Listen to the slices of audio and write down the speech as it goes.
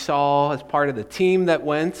Saw as part of the team that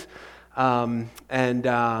went, and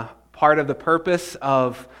part of the purpose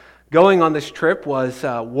of going on this trip was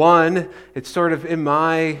one, it's sort of in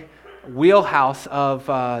my wheelhouse of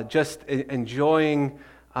just enjoying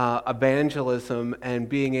evangelism and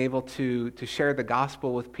being able to share the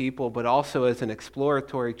gospel with people, but also as an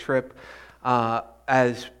exploratory trip,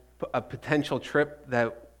 as a potential trip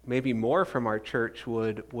that maybe more from our church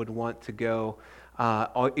would want to go.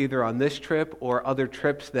 Either on this trip or other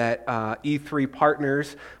trips that E3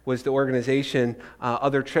 Partners was the organization,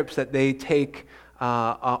 other trips that they take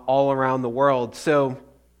all around the world. So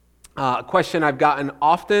a question I've gotten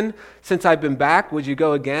often since I've been back, would you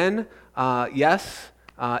go again? Yes,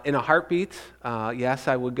 in a heartbeat. Yes,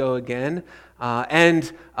 I would go again.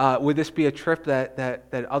 And would this be a trip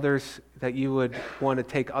that others, that you would want to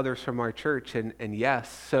take others from our church? And yes.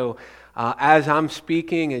 So as I'm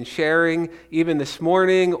speaking and sharing, even this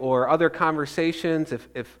morning or other conversations,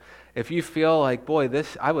 if you feel like, boy,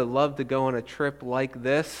 I would love to go on a trip like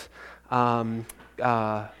this,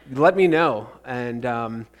 let me know,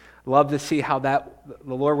 and love to see how the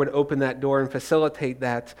Lord would open that door and facilitate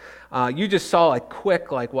that. You just saw a quick,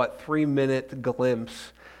 3-minute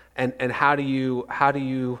glimpse, and how do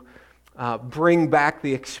you bring back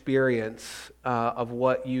the experience of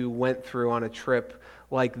what you went through on a trip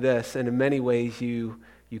like this? And in many ways you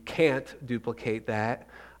can't duplicate that,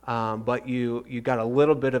 but you got a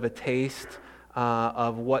little bit of a taste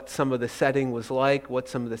of what some of the setting was like, what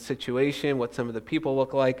some of the situation, what some of the people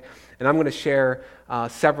look like. And I'm going to share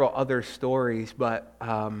several other stories, but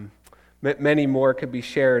many more could be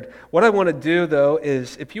shared. What I want to do, though,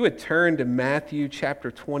 is if you would turn to Matthew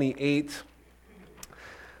chapter 28,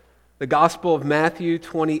 the Gospel of Matthew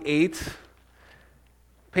 28,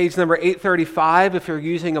 page number 835, if you're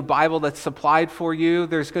using a Bible that's supplied for you,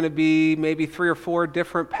 there's going to be maybe 3 or 4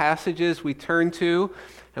 different passages we turn to,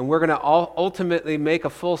 and we're going to ultimately make a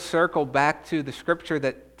full circle back to the scripture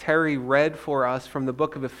that Terry read for us from the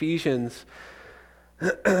book of Ephesians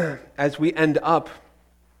as we end up.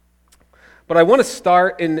 But I want to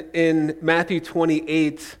start in Matthew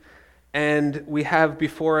 28, and we have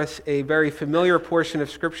before us a very familiar portion of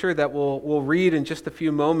scripture that we'll read in just a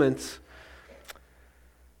few moments.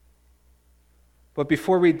 But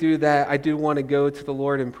before we do that, I do want to go to the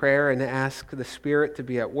Lord in prayer and ask the Spirit to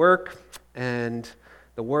be at work and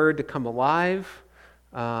the Word to come alive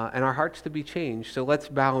and our hearts to be changed. So let's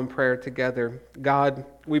bow in prayer together. God,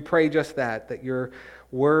 we pray just that your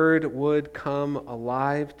Word would come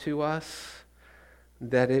alive to us,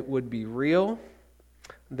 that it would be real,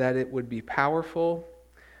 that it would be powerful,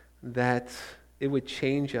 that it would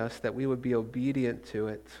change us, that we would be obedient to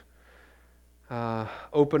it.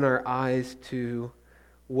 Open our eyes to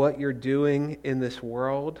what you're doing in this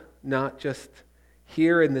world, not just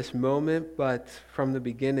here in this moment, but from the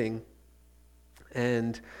beginning.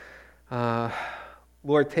 And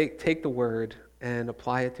Lord, take the word and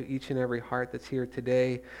apply it to each and every heart that's here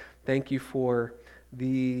today. Thank you for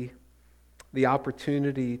the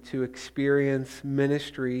opportunity to experience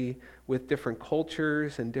ministry with different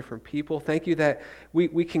cultures and different people. Thank you that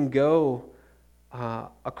we can go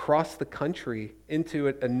across the country into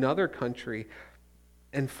another country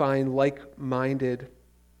and find like-minded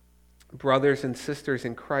brothers and sisters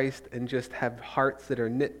in Christ and just have hearts that are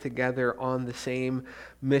knit together on the same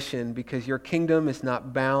mission, because your kingdom is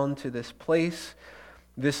not bound to this place,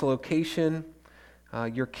 this location.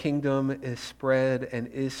 Your kingdom is spread and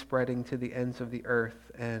is spreading to the ends of the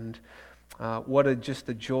earth. And what just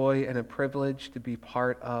a joy and a privilege to be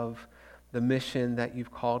part of the mission that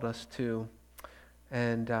you've called us to.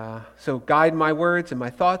 And so guide my words and my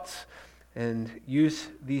thoughts and use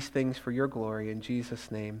these things for your glory. In Jesus'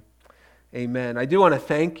 name, amen. I do want to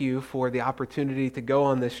thank you for the opportunity to go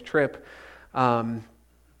on this trip. But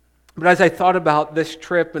as I thought about this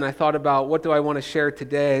trip and I thought about what do I want to share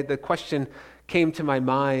today, the question came to my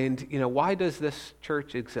mind, why does this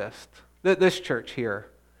church exist? This church here.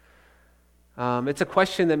 It's a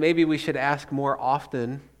question that maybe we should ask more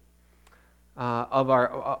often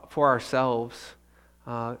for ourselves.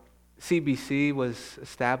 CBC was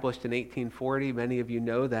established in 1840. Many of you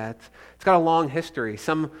know that. It's got a long history.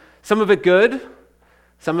 Some of it good,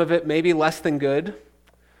 some of it maybe less than good.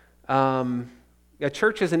 A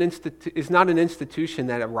church is not an institution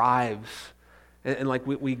that arrives and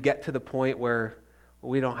we get to the point where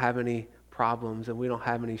we don't have any problems and we don't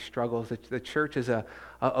have any struggles. The church is a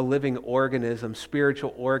living organism,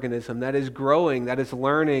 spiritual organism that is growing, that is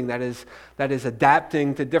learning, that is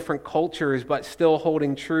adapting to different cultures, but still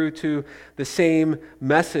holding true to the same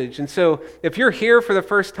message. And so if you're here for the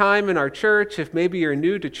first time in our church, if maybe you're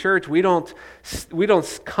new to church, we don't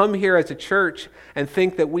come here as a church and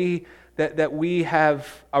think that we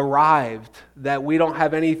have arrived, that we don't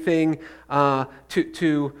have anything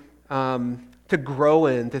to grow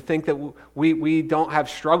in, to think that we don't have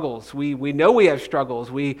struggles. We know we have struggles.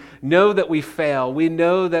 We know that we fail. We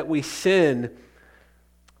know that we sin.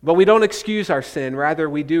 But we don't excuse our sin. Rather,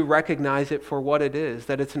 we do recognize it for what it is,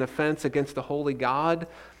 that it's an offense against the holy God,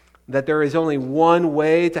 that there is only one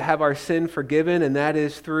way to have our sin forgiven, and that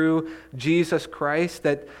is through Jesus Christ,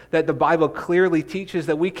 that the Bible clearly teaches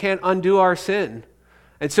that we can't undo our sin.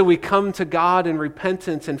 And so we come to God in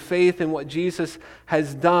repentance and faith in what Jesus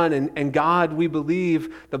has done. And God, we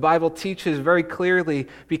believe, the Bible teaches very clearly,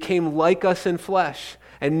 became like us in flesh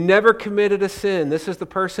and never committed a sin. This is the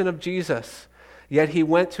person of Jesus. Yet he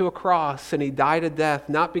went to a cross and he died a death,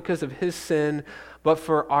 not because of his sin, but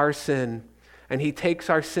for our sin. And he takes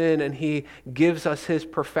our sin and he gives us his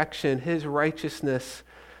perfection, his righteousness.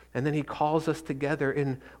 And then he calls us together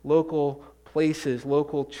in local places,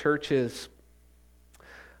 local churches.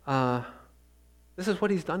 This is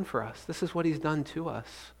what he's done for us. This is what he's done to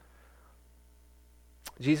us.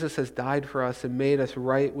 Jesus has died for us and made us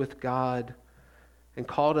right with God and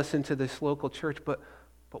called us into this local church. But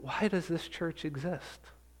why does this church exist?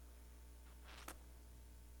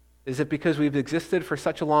 Is it because we've existed for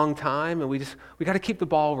such a long time and we got to keep the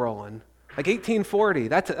ball rolling? Like 1840,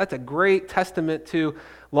 that's a great testament to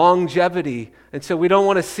longevity. And so we don't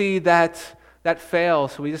want to see that fail,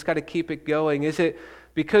 so we just got to keep it going. Is it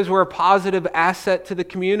because we're a positive asset to the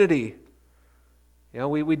community? You know,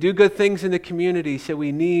 we do good things in the community, so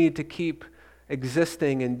we need to keep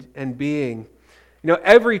existing and being. You know,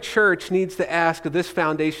 every church needs to ask this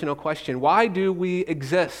foundational question: why do we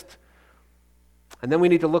exist? And then we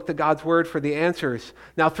need to look to God's Word for the answers.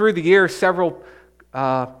 Now, through the years,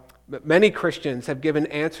 many Christians have given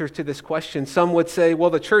answers to this question. Some would say, well,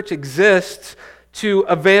 the church exists to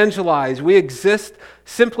evangelize. We exist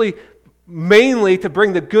simply mainly to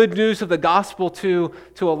bring the good news of the gospel to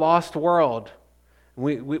a lost world.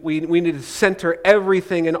 We need to center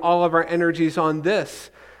everything and all of our energies on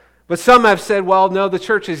this. But some have said, well, no, the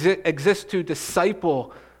church exists to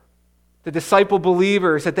disciple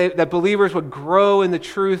believers, that believers would grow in the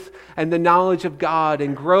truth and the knowledge of God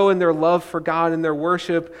and grow in their love for God and their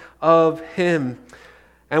worship of Him.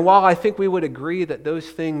 And while I think we would agree that those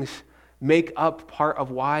things make up part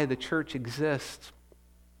of why the church exists,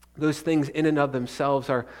 those things in and of themselves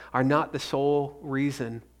are not the sole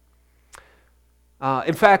reason.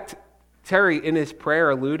 In fact, Terry, in his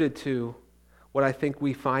prayer, alluded to what I think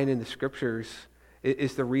we find in the Scriptures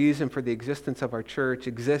is the reason for the existence of our church.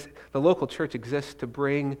 The local church exists to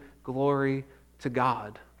bring glory to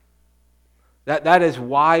God. That is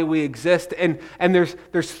why we exist. And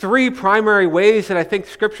there's three primary ways that I think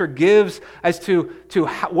Scripture gives as to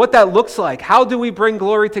what that looks like. How do we bring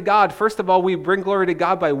glory to God? First of all, we bring glory to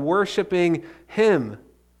God by worshiping Him.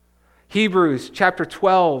 Hebrews chapter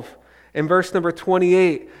 12 and verse number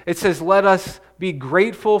 28, it says, "Let us be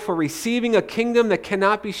grateful for receiving a kingdom that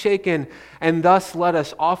cannot be shaken, and thus let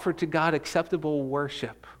us offer to God acceptable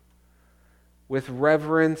worship with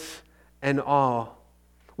reverence and awe."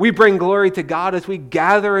 We bring glory to God as we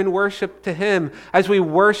gather and worship to Him, as we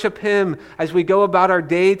worship Him, as we go about our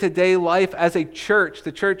day-to-day life as a church.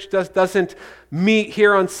 The church doesn't meet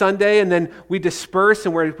here on Sunday and then we disperse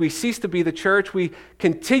and we cease to be the church. We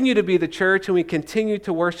continue to be the church and we continue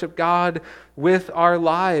to worship God with our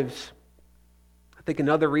lives. I think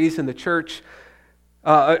another reason the church,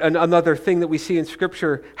 another thing that we see in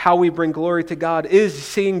Scripture, how we bring glory to God, is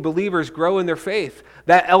seeing believers grow in their faith.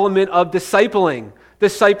 That element of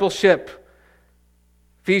discipleship.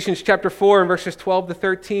 Ephesians chapter 4 and verses 12 to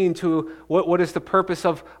 13, to what is the purpose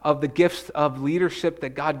of the gifts of leadership that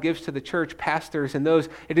God gives to the church, pastors and those.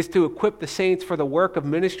 It is to equip the saints for the work of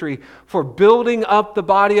ministry, for building up the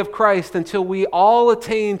body of Christ until we all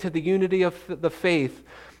attain to the unity of the faith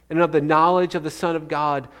and of the knowledge of the Son of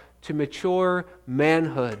God, to mature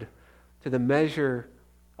manhood, to the measure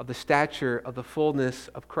of the stature of the fullness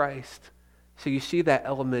of Christ. So you see that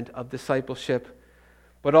element of discipleship.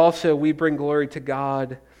 But also we bring glory to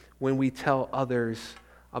God when we tell others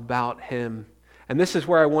about Him. And this is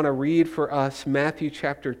where I want to read for us Matthew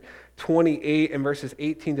chapter 28 and verses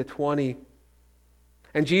 18 to 20.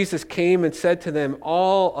 "And Jesus came and said to them,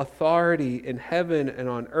 'All authority in heaven and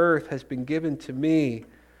on earth has been given to me.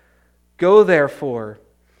 Go therefore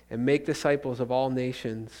and make disciples of all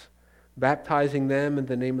nations, baptizing them in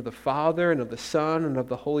the name of the Father and of the Son and of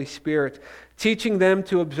the Holy Spirit, teaching them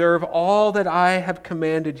to observe all that I have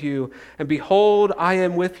commanded you. And behold, I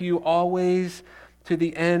am with you always to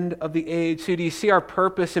the end of the age. So do you see our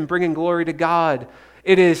purpose in bringing glory to God?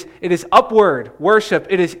 It is upward worship.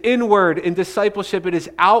 It is inward in discipleship. It is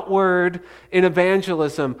outward in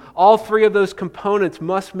evangelism. All three of those components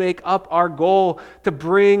must make up our goal to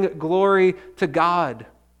bring glory to God.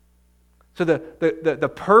 So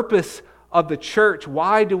the purpose of the church,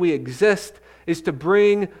 why do we exist, is to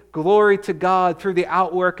bring glory to God through the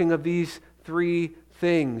outworking of these three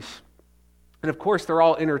things. And of course, they're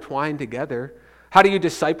all intertwined together. How do you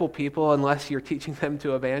disciple people unless you're teaching them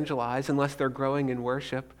to evangelize, unless they're growing in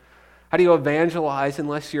worship? How do you evangelize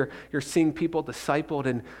unless you're seeing people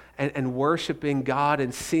discipled and worshiping God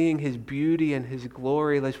and seeing His beauty and His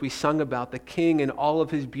glory, as we sung about the King and all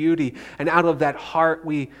of His beauty? And out of that heart,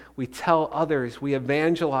 we tell others, we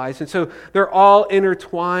evangelize. And so they're all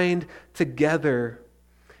intertwined together.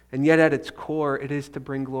 And yet at its core, it is to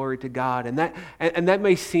bring glory to God. And that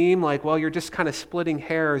may seem like, well, you're just kind of splitting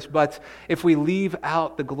hairs, but if we leave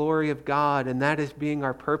out the glory of God, and that is being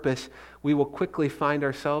our purpose, we will quickly find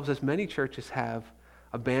ourselves, as many churches have,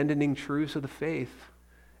 abandoning truths of the faith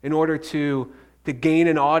in order to gain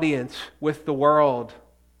an audience with the world,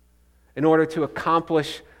 in order to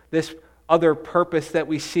accomplish this other purpose that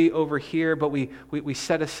we see over here, but we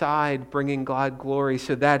set aside bringing God glory.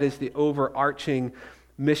 So that is the overarching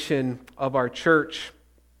mission of our church.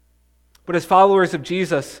 But as followers of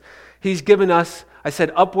Jesus, He's given us, I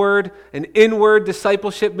said, upward, an inward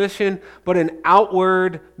discipleship mission, but an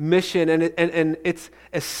outward mission. And it's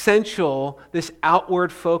essential, this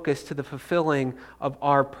outward focus, to the fulfilling of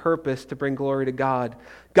our purpose to bring glory to God.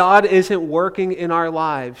 God isn't working in our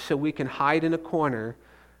lives so we can hide in a corner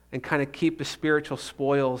and kind of keep the spiritual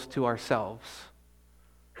spoils to ourselves.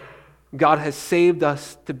 God has saved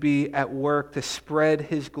us to be at work to spread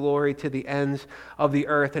His glory to the ends of the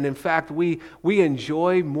earth. And in fact, we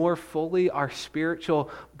enjoy more fully our spiritual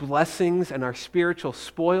blessings and our spiritual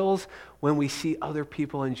spoils when we see other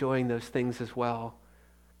people enjoying those things as well,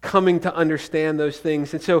 coming to understand those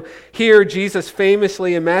things. And so here Jesus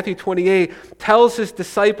famously in Matthew 28 tells His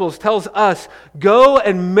disciples, tells us, go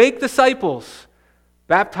and make disciples,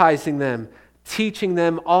 baptizing them, teaching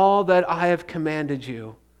them all that I have commanded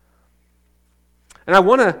you. And I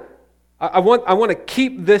want to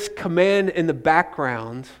keep this command in the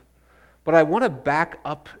background, but I want to back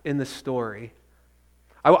up in the story.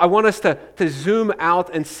 I want us to zoom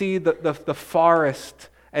out and see the forest,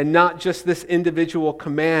 and not just this individual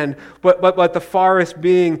command, but the forest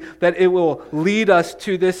being that it will lead us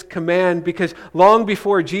to this command, because long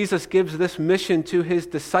before Jesus gives this mission to His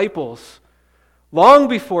disciples, long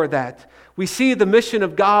before that, we see the mission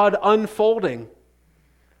of God unfolding.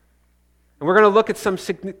 And we're going to look at some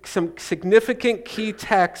significant key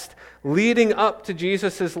text leading up to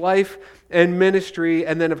Jesus' life and ministry.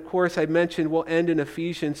 And then, of course, I mentioned we'll end in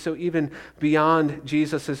Ephesians, so even beyond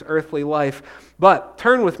Jesus' earthly life. But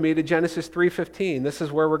turn with me to Genesis 3:15. This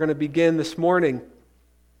is where we're going to begin this morning.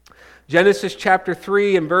 Genesis chapter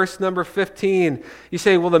 3 and verse number 15. You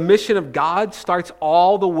say, well, the mission of God starts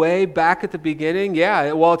all the way back at the beginning.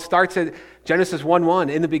 Yeah, well, it starts at Genesis 1:1.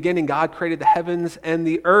 In the beginning, God created the heavens and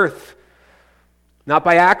the earth. Not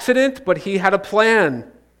by accident, but He had a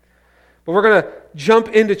plan. But we're going to jump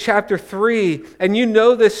into chapter 3. And you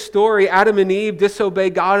know this story. Adam and Eve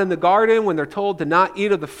disobey God in the garden when they're told to not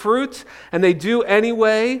eat of the fruits, and they do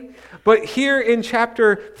anyway. But here in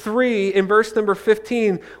chapter 3, in verse number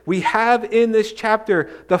 15, we have in this chapter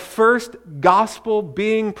the first gospel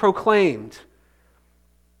being proclaimed.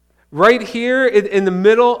 Right here in the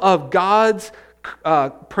middle of God's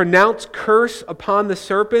pronounced curse upon the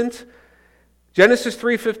serpent, Genesis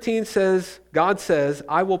 3:15 says, God says,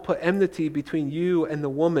 I will put enmity between you and the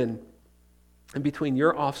woman, and between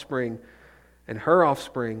your offspring and her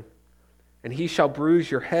offspring, and he shall bruise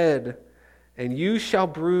your head, and you shall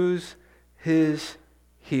bruise his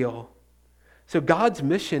heel. So God's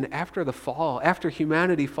mission after the fall, after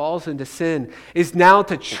humanity falls into sin, is now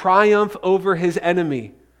to triumph over His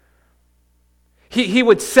enemy. He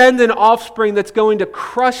would send an offspring that's going to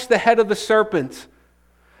crush the head of the serpent.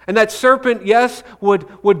 And that serpent, yes,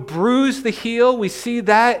 would bruise the heel. We see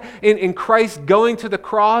that in Christ going to the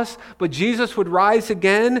cross. But Jesus would rise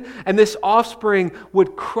again, and this offspring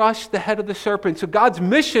would crush the head of the serpent. So God's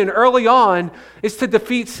mission early on is to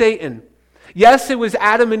defeat Satan. Yes, it was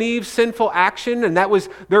Adam and Eve's sinful action, and that was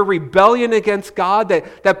their rebellion against God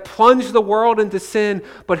that plunged the world into sin.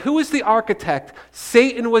 But who was the architect?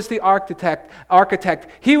 Satan was the architect.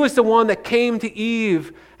 He was the one that came to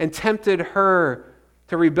Eve and tempted her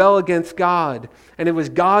to rebel against God. And it was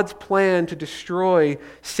God's plan to destroy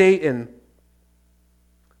Satan.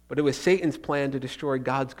 But it was Satan's plan to destroy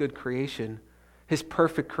God's good creation, his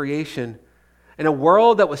perfect creation. And a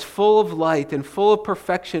world that was full of light and full of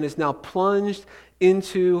perfection is now plunged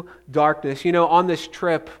into darkness. You know, on this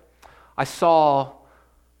trip, I saw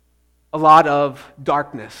a lot of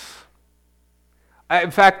darkness.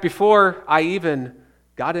 In fact, before I even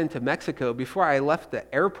got into Mexico, before I left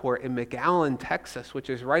the airport in McAllen, Texas, which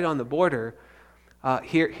is right on the border,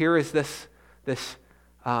 here is this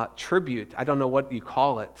tribute, I don't know what you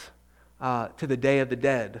call it, to the Day of the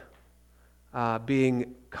Dead, that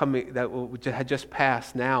had just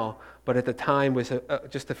passed now, but at the time was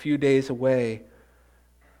just a few days away.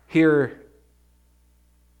 Here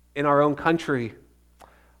in our own country,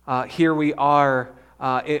 here we are.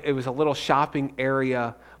 It was a little shopping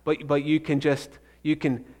area, but you can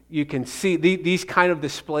see these kind of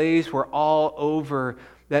displays were all over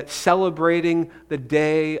that, celebrating the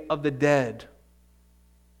Day of the Dead.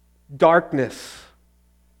 Darkness,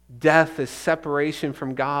 death is separation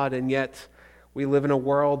from God, and yet we live in a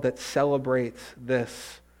world that celebrates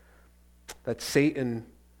this, that Satan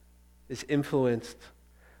is influenced.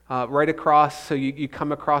 Right across, so you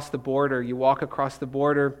come across the border, you walk across the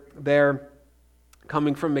border there,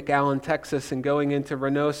 coming from McAllen, Texas, and going into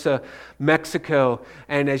Reynosa, Mexico.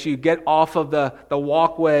 And as you get off of the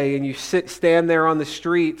walkway and you stand there on the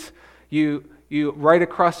street, you right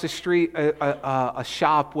across the street, a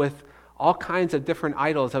shop with all kinds of different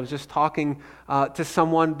idols. I was just talking to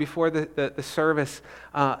someone before the service,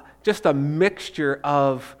 just a mixture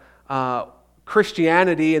of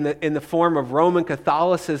Christianity in the form of Roman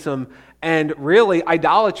Catholicism and really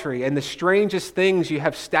idolatry. And the strangest things, you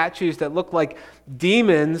have statues that look like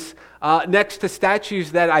demons next to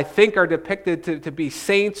statues that I think are depicted to be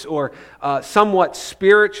saints or somewhat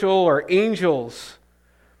spiritual or angels.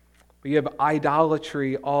 But you have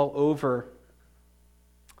idolatry all over.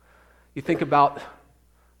 You think about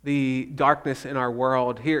the darkness in our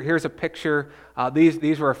world. Here's a picture.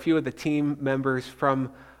 These were a few of the team members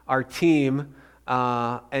from our team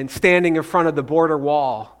and standing in front of the border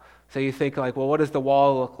wall. So you think like, well, what does the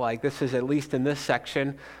wall look like? This is, at least in this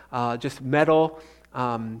section, just metal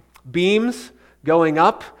beams going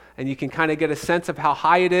up, and you can kind of get a sense of how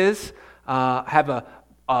high it is. Have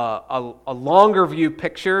a longer view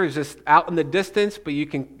picture is just out in the distance, but you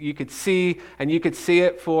could see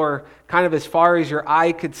it for kind of as far as your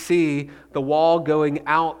eye could see, the wall going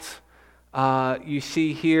out. You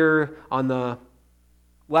see here on the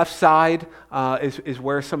left side is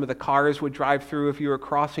where some of the cars would drive through if you were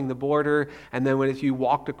crossing the border, and then as you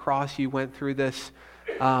walked across, you went through this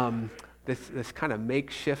kind of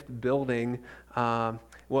makeshift building.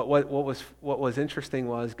 What was interesting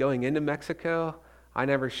was going into Mexico. I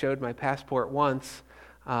never showed my passport once,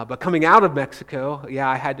 but coming out of Mexico,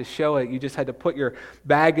 I had to show it. You just had to put your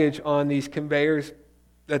baggage on these conveyors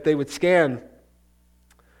that they would scan.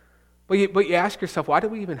 But you ask yourself, why do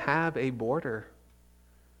we even have a border?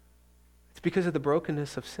 It's because of the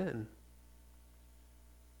brokenness of sin.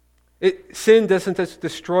 Sin doesn't just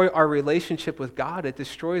destroy our relationship with God, it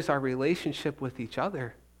destroys our relationship with each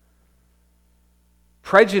other.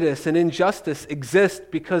 Prejudice and injustice exist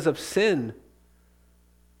because of sin.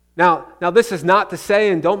 Now this is not to say,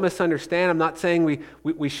 and don't misunderstand, I'm not saying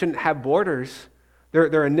we shouldn't have borders.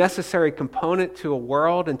 They're a necessary component to a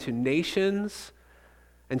world and to nations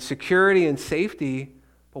and security and safety.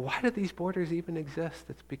 But why do these borders even exist?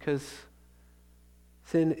 It's because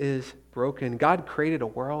sin is broken. God created a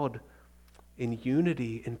world in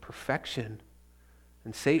unity, in perfection,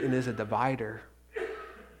 and Satan is a divider.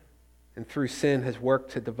 And through sin has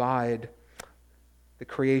worked to divide the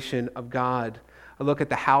creation of God. I look at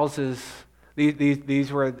the houses.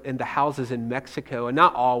 These were in the houses in Mexico, and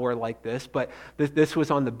not all were like this, but this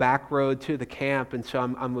was on the back road to the camp, and so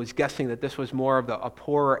I was guessing that this was more of a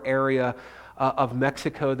poorer area of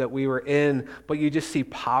Mexico that we were in. But you just see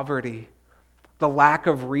poverty, the lack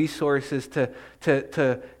of resources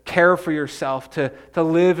to care for yourself, to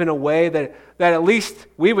live in a way that at least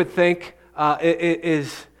we would think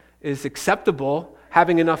is acceptable,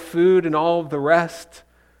 having enough food and all of the rest.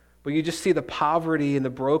 But you just see the poverty and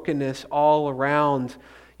the brokenness all around.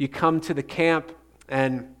 You come to the camp,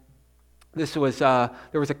 and this was there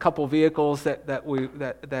was a couple vehicles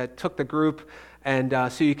that took the group, and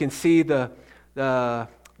so you can see the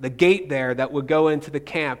gate there that would go into the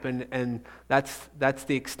camp, and that's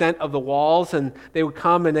the extent of the walls. And they would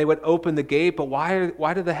come and they would open the gate. But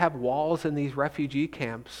why do they have walls in these refugee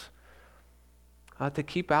camps? To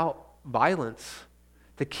keep out violence,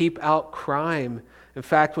 to keep out crime. In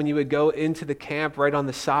fact, when you would go into the camp, right on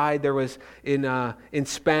the side, there was in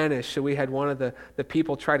Spanish. So we had one of the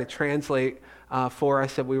people try to translate for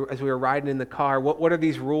us as we were riding in the car. What are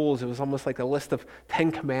these rules? It was almost like a list of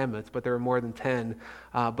 10 commandments, but there were more than 10.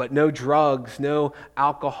 But no drugs, no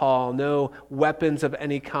alcohol, no weapons of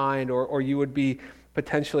any kind, or you would be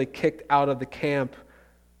potentially kicked out of the camp.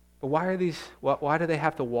 But why do they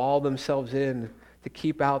have to wall themselves in to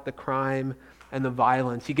keep out the crime and the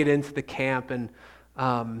violence? You get into the camp and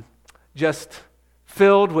just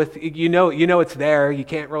filled with, you know it's there. You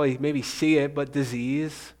can't really maybe see it, but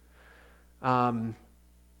disease. There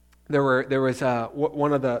was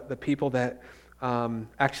one of the people that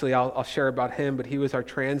actually I'll share about him, but he was our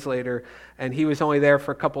translator, and he was only there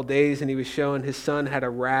for a couple days, and he was showing his son had a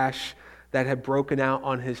rash that had broken out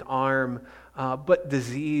on his arm, but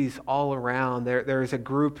disease all around. There's a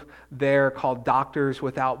group there called Doctors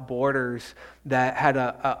Without Borders that had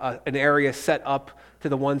an area set up to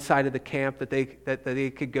the one side of the camp that they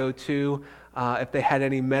could go to if they had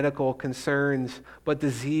any medical concerns. But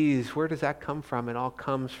disease, where does that come from? It all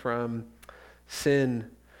comes from sin.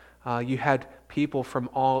 You had people from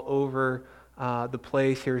all over the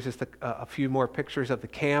place. Here's just a few more pictures of the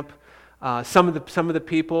camp. Some of the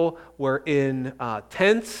people were in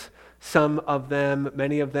tents.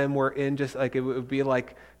 Many of them were in just like, it would be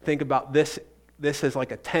like, think about this as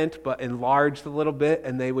like a tent, but enlarged a little bit,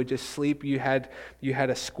 and they would just sleep. You had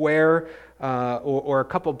a square or a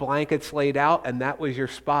couple blankets laid out, and that was your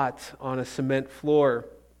spot on a cement floor.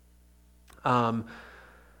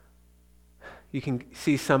 You can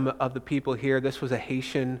see some of the people here. This was a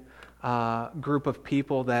Haitian group of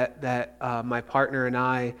people that my partner and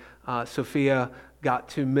I, Sophia, got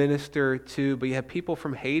to minister to. But you have people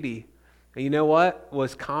from Haiti. And you know what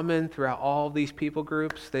was common throughout all these people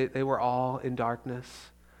groups? They were all in darkness.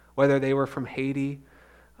 Whether they were from Haiti.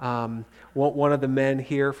 One of the men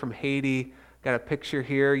here from Haiti, got a picture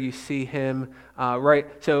here. You see him, right?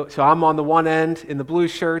 So I'm on the one end in the blue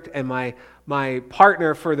shirt, and my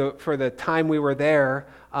partner for the time we were there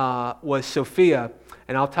was Sophia.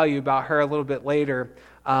 And I'll tell you about her a little bit later.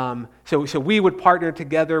 So we would partner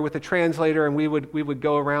together with a translator, and we would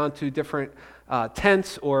go around to different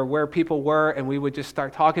tents or where people were, and we would just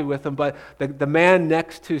start talking with them. But the man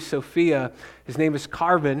next to Sophia, his name is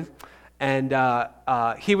Carvin, and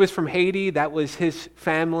he was from Haiti. That was his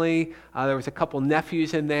family. There was a couple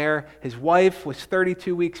nephews in there. His wife was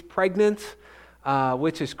 32 weeks pregnant,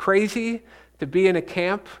 which is crazy to be in a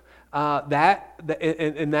camp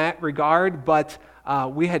in that regard. But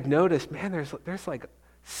we had noticed, man, there's like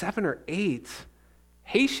 7 or 8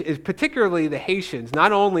 Haitians, particularly the Haitians,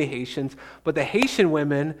 not only Haitians, but the Haitian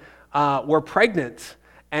women were pregnant.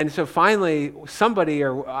 And so finally, somebody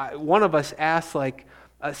or one of us asked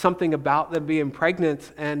something about them being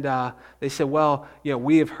pregnant, and they said, well,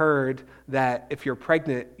 we have heard that if you're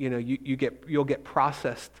pregnant, you'll get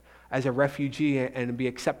processed as a refugee and be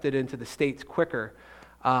accepted into the States quicker.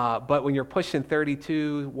 But when you're pushing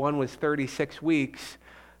 32, one was 36 weeks,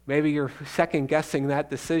 maybe you're second-guessing that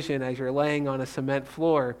decision as you're laying on a cement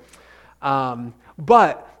floor.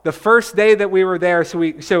 But the first day that we were there,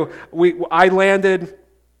 I landed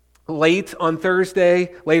late on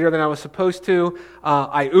Thursday, later than I was supposed to.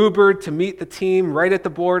 I Ubered to meet the team right at the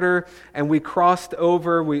border, and we crossed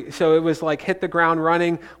over. So it was like hit the ground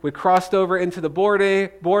running. We crossed over into the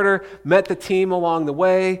border, met the team along the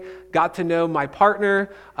way, got to know my partner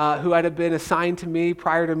who had been assigned to me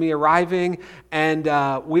prior to me arriving, and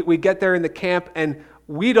we get there in the camp, and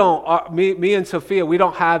we don't, me and Sophia, we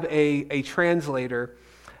don't have a translator,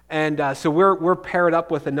 and so we're paired up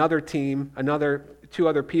with another team, 2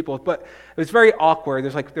 other people, but it was very awkward.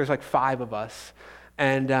 There's like 5 of us,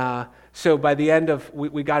 and so by the end of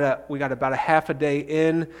we got about a half a day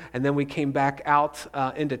in, and then we came back out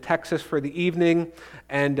into Texas for the evening,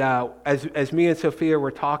 and as me and Sophia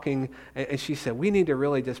were talking, and she said, we need to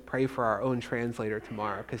really just pray for our own translator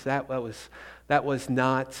tomorrow, because that was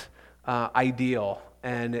not ideal,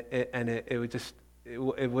 and it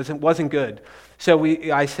wasn't good. So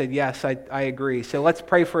I said, yes, I agree. So let's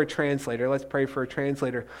pray for a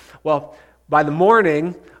translator. Well, by the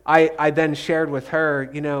morning, I then shared with her,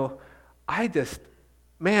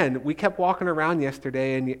 we kept walking around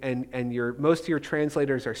yesterday, and most of your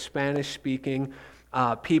translators are Spanish-speaking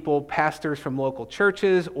people, pastors from local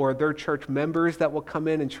churches, or their church members that will come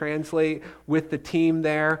in and translate with the team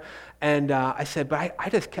there. And I said, but I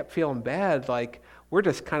just kept feeling bad, we're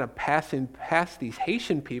just kind of passing past these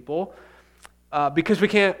Haitian people because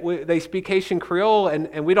they speak Haitian Creole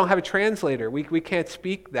and we don't have a translator. We can't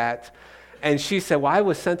speak that. And she said, well, I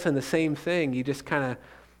was sensing the same thing. You just kind of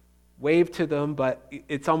wave to them, but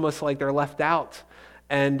it's almost like they're left out.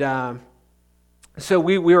 And so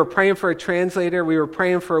we were praying for a translator. We were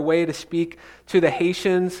praying for a way to speak to the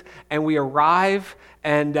Haitians. And we arrive,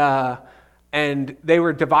 and they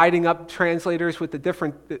were dividing up translators with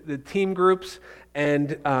the team groups. And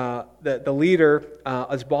the leader,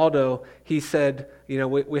 Osbaldo, he said,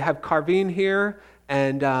 we have Carvin here,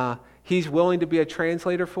 and he's willing to be a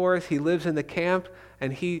translator for us. He lives in the camp,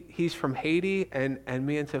 and he's from Haiti. And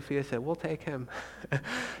me and Sophia said, we'll take him.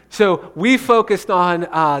 So we focused on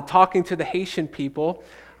talking to the Haitian people.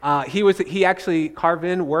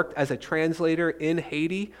 Carvin worked as a translator in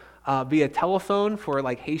Haiti via telephone for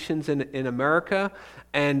like Haitians in America.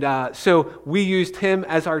 And so we used him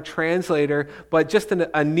as our translator, but just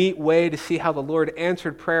a neat way to see how the Lord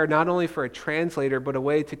answered prayer, not only for a translator, but a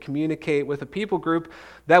way to communicate with a people group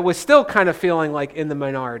that was still kind of feeling like in the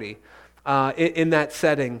minority in that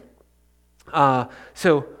setting.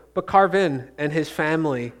 But Carvin and his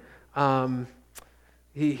family,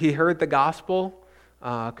 he heard the gospel,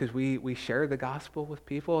 because we share the gospel with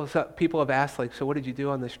people. So people have asked, like, so what did you do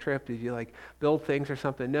on this trip? Did you like build things or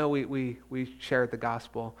something? No, we shared the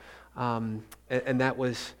gospel, and that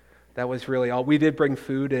was really all. We did bring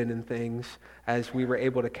food in and things as we were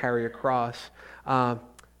able to carry across.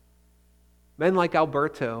 Men like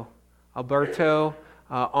Alberto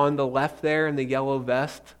on the left there in the yellow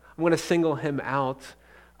vest. I'm going to single him out.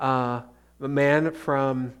 A man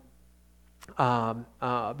from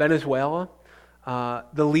Venezuela.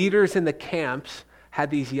 The leaders in the camps had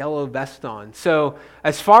these yellow vests on. So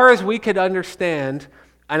as far as we could understand,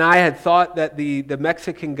 and I had thought that the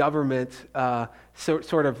Mexican government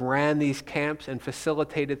sort of ran these camps and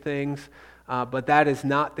facilitated things, but that is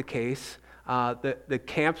not the case. The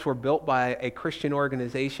camps were built by a Christian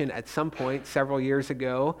organization at some point several years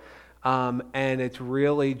ago, and it's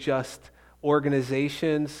really just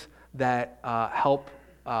organizations that help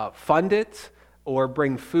fund it, or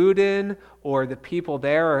bring food in, or the people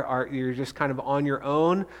there you're just kind of on your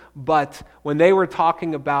own. But when they were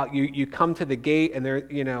talking about you come to the gate and they're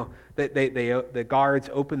the guards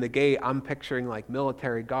open the gate, I'm picturing like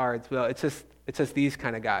military guards. Well, it's just these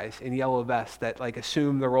kind of guys in yellow vests that like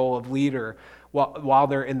assume the role of leader while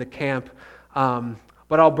they're in the camp.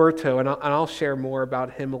 But Alberto, and I'll share more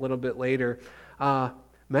about him a little bit later.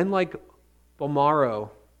 Men like Bomaro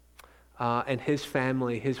and his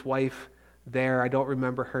family, his wife there, I don't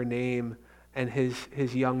remember her name, and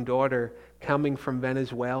his young daughter coming from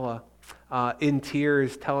Venezuela in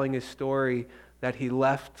tears, telling his story that he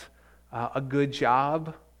left a good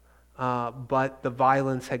job, but the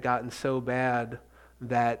violence had gotten so bad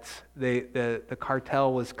that the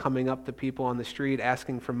cartel was coming up to people on the street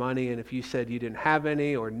asking for money, and if you said you didn't have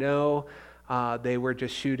any or no, they were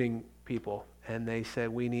just shooting people. And they said,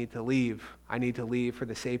 we need to leave. I need to leave for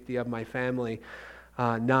the safety of my family.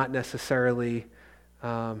 Not necessarily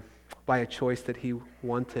by a choice that he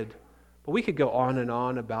wanted. But we could go on and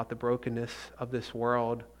on about the brokenness of this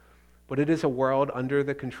world, but it is a world under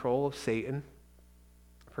the control of Satan.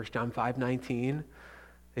 1 John 5:19,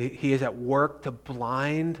 he is at work to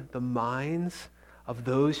blind the minds of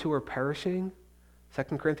those who are perishing.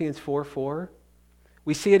 2 Corinthians 4:4.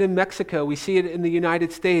 We see it in Mexico. We see it in the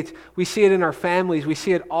United States. We see it in our families. We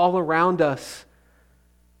see it all around us.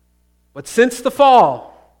 But since the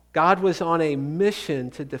fall, God was on a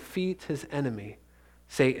mission to defeat his enemy,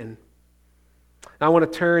 Satan. Now I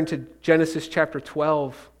want to turn to Genesis chapter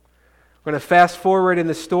 12. We're going to fast forward in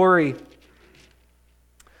the story,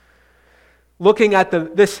 looking at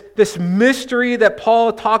this mystery that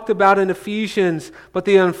Paul talked about in Ephesians, but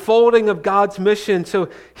the unfolding of God's mission. So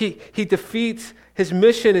he defeats, his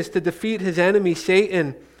mission is to defeat his enemy,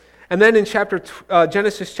 Satan. And then in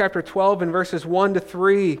Genesis chapter 12 and verses 1 to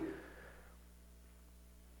 3,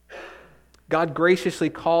 God graciously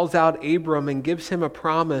calls out Abram and gives him a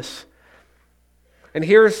promise. And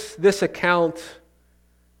here's this account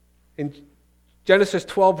in Genesis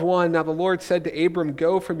 12:1. Now the Lord said to Abram,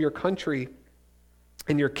 go from your country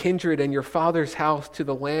and your kindred and your father's house to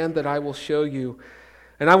the land that I will show you.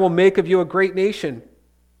 And I will make of you a great nation.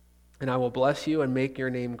 And I will bless you and make your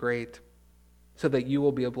name great, so that you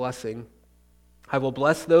will be a blessing. I will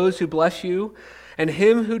bless those who bless you, and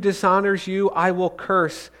him who dishonors you I will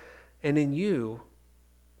curse. And in you,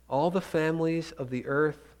 all the families of the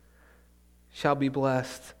earth shall be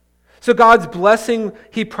blessed. So God's blessing,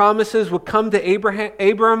 he promises, will come to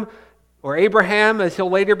Abraham, as he'll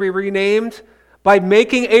later be renamed, by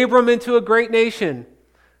making Abram into a great nation,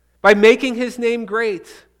 by making his name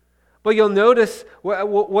great. But you'll notice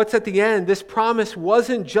what's at the end. This promise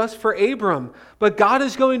wasn't just for Abram, but God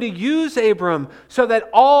is going to use Abram so that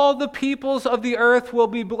all the peoples of the earth will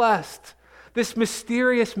be blessed. This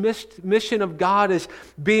mysterious mission of God is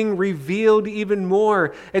being revealed even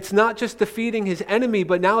more. It's not just defeating his enemy,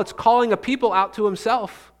 but now it's calling a people out to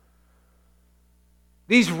himself.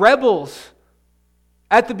 These rebels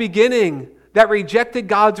at the beginning that rejected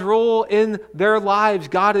God's rule in their lives,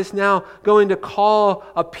 God is now going to call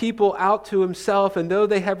a people out to himself. And though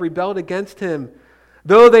they have rebelled against him,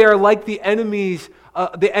 though they are like the enemy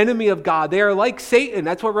of God, they are like Satan.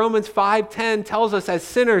 That's what Romans 5:10 tells us. As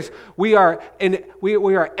sinners, we are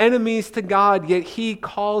enemies to God, yet he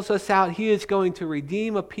calls us out. He is going to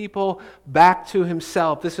redeem a people back to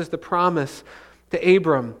himself. This is the promise to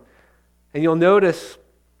Abram. And you'll notice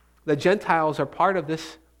the Gentiles are part of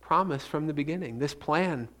this promise from the beginning, this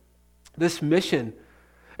plan, this mission.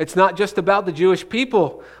 It's not just about the Jewish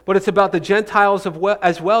people, but it's about the Gentiles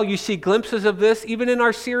as well. You see glimpses of this even in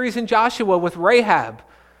our series in Joshua with Rahab.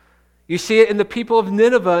 You see it in the people of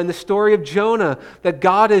Nineveh, in the story of Jonah, that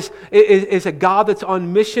God is a God that's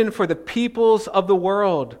on mission for the peoples of the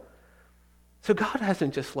world. So God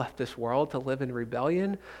hasn't just left this world to live in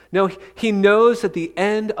rebellion. No, he knows that the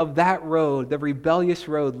end of that road, the rebellious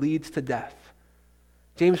road, leads to death.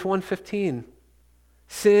 James 1:15,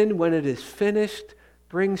 sin, when it is finished,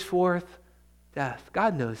 brings forth death.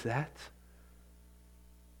 God knows that.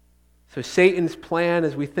 So Satan's plan,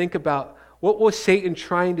 as we think about what was Satan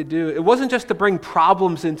trying to do, it wasn't just to bring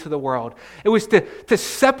problems into the world. It was to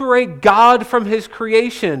separate God from his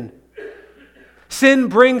creation. Sin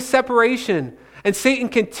brings separation. And Satan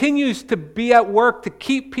continues to be at work to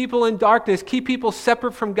keep people in darkness, keep people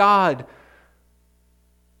separate from God.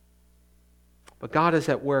 But God is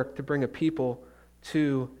at work to bring a people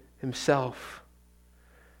to himself.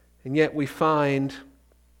 And yet we find,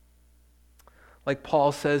 like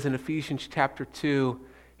Paul says in Ephesians chapter 2,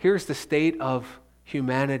 here's the state of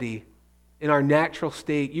humanity. In our natural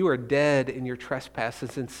state, you are dead in your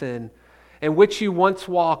trespasses and sin, in which you once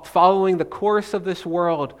walked, following the course of this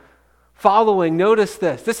world, notice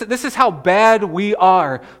this. This is how bad we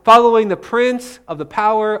are, following the prince of the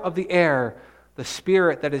power of the air, the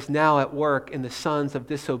spirit that is now at work in the sons of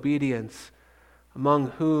disobedience,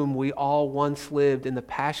 among whom we all once lived in the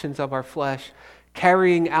passions of our flesh,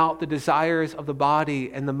 carrying out the desires of the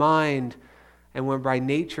body and the mind, and were by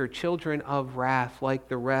nature children of wrath like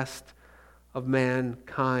the rest of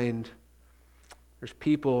mankind. There's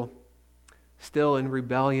people still in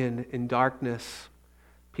rebellion, in darkness.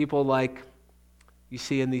 People like you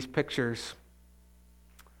see in these pictures.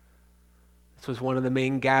 This was one of the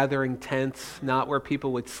main gathering tents, not where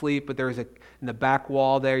people would sleep, but there was in the back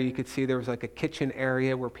wall there, you could see there was like a kitchen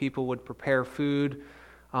area where people would prepare food.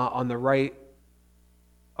 On the right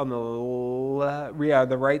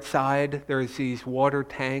side, there's these water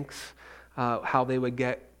tanks, how they would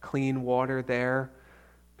get clean water there.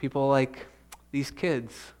 People like these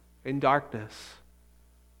kids in darkness,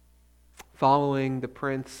 following the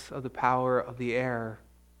prince of the power of the air.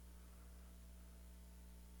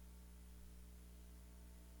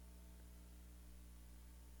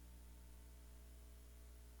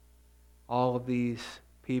 All of these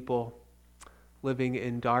people living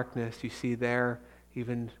in darkness, you see there,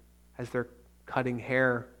 even as they're cutting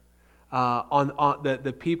hair. On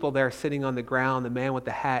the people there sitting on the ground, the man with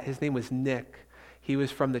the hat, his name was Nick. He was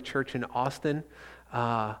from the church in Austin.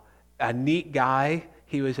 A neat guy.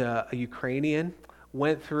 He was a Ukrainian.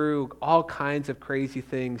 Went through all kinds of crazy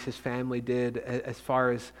things his family did as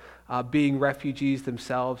far as being refugees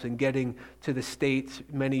themselves and getting to the States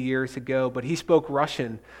many years ago. But he spoke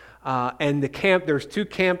Russian. And the camp, there's 2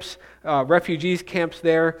 camps, refugees camps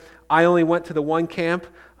there. I only went to the one camp,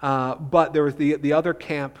 but there was the other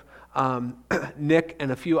camp. Nick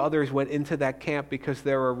and a few others went into that camp because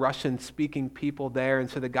there were Russian-speaking people there, and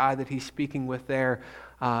so the guy that he's speaking with there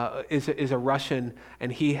is a Russian,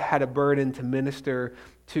 and he had a burden to minister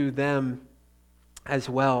to them as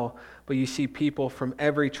well. But you see people from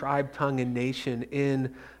every tribe, tongue, and nation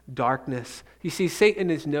in darkness. You see,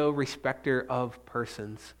 Satan is no respecter of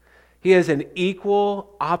persons. He is an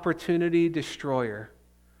equal opportunity destroyer.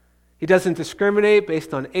 He doesn't discriminate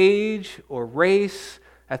based on age or race,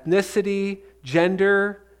 ethnicity,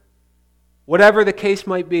 gender, whatever the case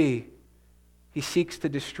might be. He seeks to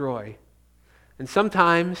destroy. And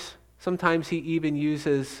sometimes he even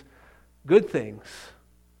uses good things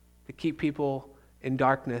to keep people in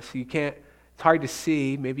darkness. It's hard to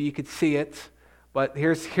see. Maybe you could see it. But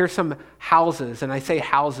here's some houses, and I say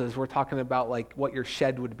houses, we're talking about like what your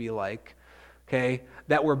shed would be like. okay,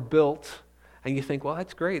 that were built. And you think, well,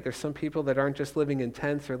 that's great. There's some people that aren't just living in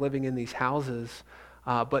tents or living in these houses,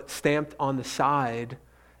 but stamped on the side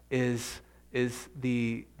is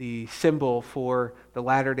the symbol for the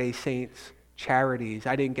Latter-day Saints charities.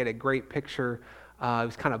 I didn't get a great picture. It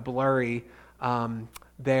was kind of blurry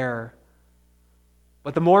there.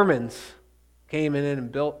 But the Mormons came in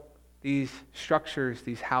and built these structures,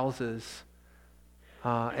 these houses,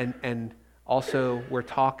 and also we're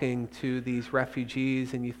talking to these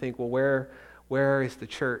refugees, and you think, well, where is the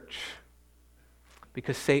church?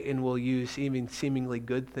 Because Satan will use even seemingly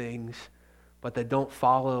good things, but that don't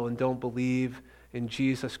follow and don't believe in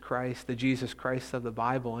Jesus Christ, the Jesus Christ of the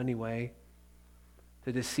Bible anyway,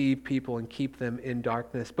 to deceive people and keep them in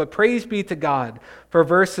darkness. But praise be to God for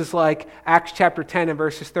verses like Acts chapter 10 and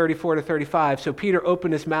verses 34 to 35. So Peter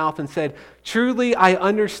opened his mouth and said, "Truly I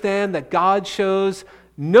understand that God shows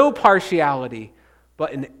no partiality,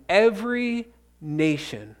 but in every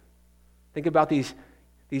nation." Think about these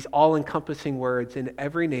all-encompassing words. In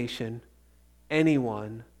every nation,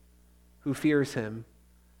 anyone who fears him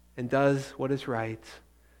and does what is right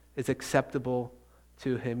is acceptable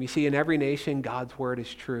to him. You see, in every nation, God's word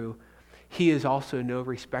is true. He is also no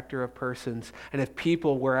respecter of persons. And if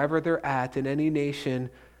people, wherever they're at, in any nation,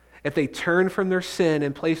 if they turn from their sin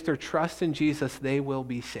and place their trust in Jesus, they will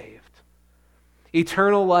be saved.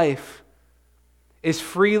 Eternal life is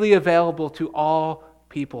freely available to all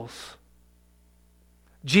peoples.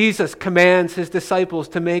 Jesus commands his disciples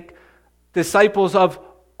to make disciples of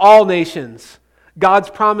all nations.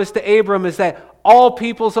 God's promise to Abram is that all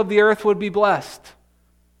peoples of the earth would be blessed.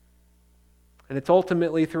 And it's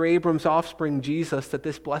ultimately through Abram's offspring, Jesus, that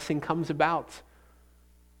this blessing comes about.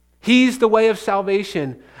 He's the way of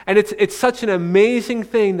salvation. And it's such an amazing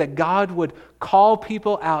thing that God would call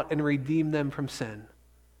people out and redeem them from sin.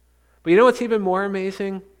 But you know what's even more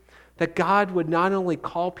amazing? That God would not only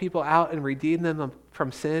call people out and redeem them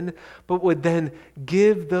from sin, but would then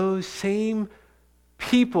give those same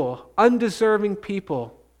people, undeserving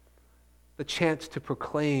people, the chance to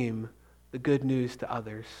proclaim the good news to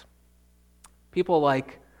others. People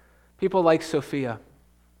like Sophia.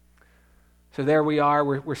 So there we are,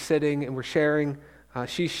 we're sitting and we're sharing,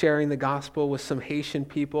 she's sharing the gospel with some Haitian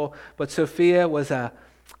people, but Sophia was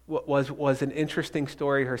an interesting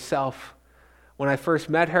story herself. When I first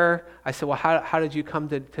met her, I said, well, how did you come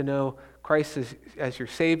to know Christ as your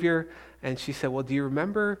Savior? And she said, well, do you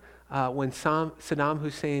remember when Saddam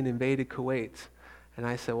Hussein invaded Kuwait? And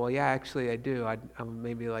I said, well, yeah, actually I do. I'm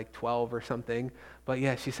maybe like 12 or something. But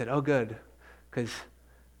yeah, she said, oh, good, because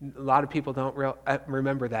a lot of people don't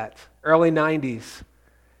remember that. Early 90s,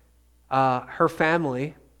 her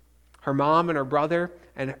family, her mom and her brother,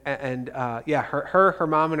 her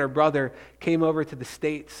mom and her brother came over to the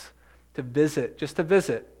States to visit,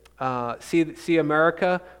 see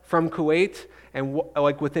America from Kuwait, and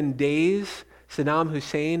within days, Saddam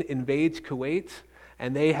Hussein invades Kuwait,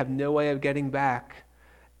 and they have no way of getting back.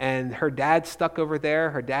 And her dad's stuck over there.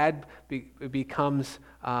 Her dad becomes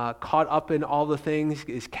caught up in all the things,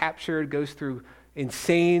 is captured, goes through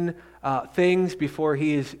insane things before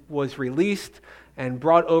he was released and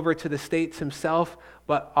brought over to the States himself.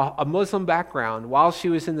 But a Muslim background. While she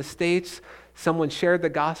was in the States, someone shared the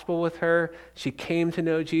gospel with her. She came to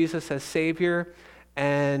know Jesus as Savior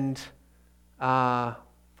and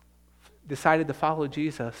decided to follow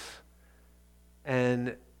Jesus.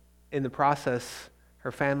 And in the process,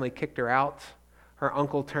 her family kicked her out. Her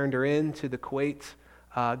uncle turned her in to the Kuwait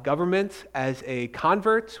government as a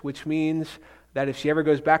convert, which means that if she ever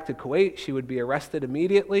goes back to Kuwait, she would be arrested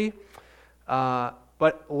immediately.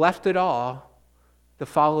 But left it all to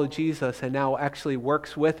follow Jesus, and now actually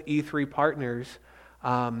works with E3 Partners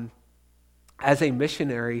as a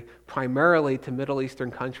missionary, primarily to Middle Eastern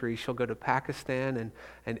countries. She'll go to Pakistan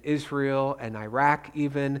and Israel and Iraq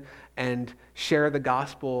even, and share the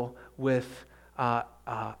gospel with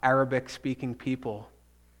Arabic-speaking people.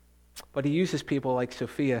 But he uses people like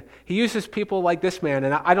Sophia. He uses people like this man,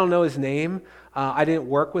 and I don't know his name. I didn't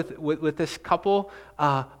work with this couple,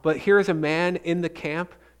 but here's a man in the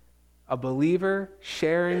camp, a believer,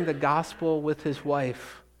 sharing the gospel with his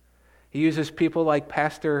wife. He uses people like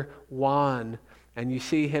Pastor Juan, and you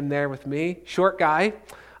see him there with me, short guy.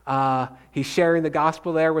 He's sharing the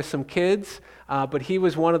gospel there with some kids, but he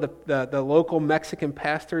was one of the local Mexican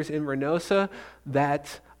pastors in Reynosa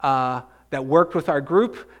that worked with our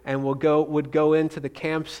group and would go into the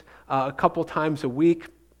camps a couple times a week,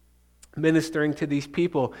 ministering to these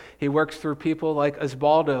people. He works through people like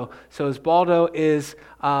Osbaldo. So Osbaldo is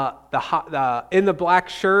in the black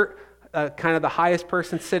shirt, kind of the highest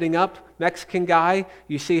person sitting up, Mexican guy.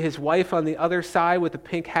 You see his wife on the other side with the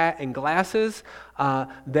pink hat and glasses.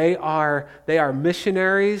 They are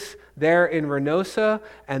missionaries there in Reynosa,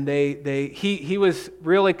 and he was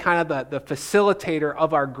really kind of the facilitator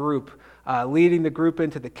of our group, leading the group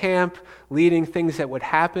into the camp, leading things that would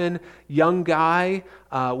happen. Young guy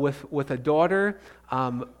with a daughter,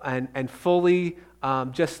 and fully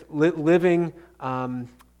just living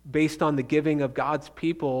based on the giving of God's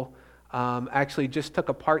people. Actually just took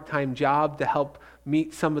a part-time job to help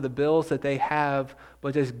meet some of the bills that they have,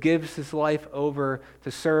 but just gives his life over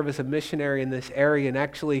to serve as a missionary in this area. And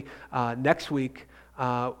actually, next week,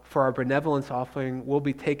 for our benevolence offering, we'll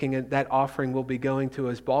be taking it, that offering will be going to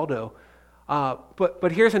Osbaldo.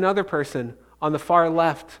 But here's another person on the far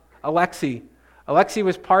left, Alexei. Alexei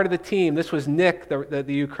was part of the team. This was Nick, the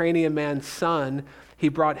Ukrainian man's son. He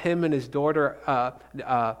brought him and his daughter,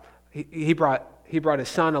 he brought his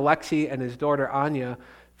son Alexei and his daughter Anya,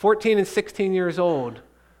 14 and 16 years old.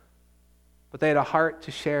 But they had a heart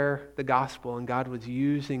to share the gospel, and God was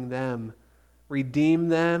using them,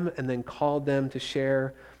 redeemed them, and then called them to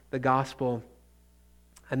share the gospel.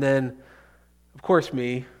 And then, of course,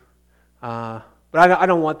 me. But I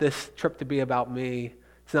don't want this trip to be about me.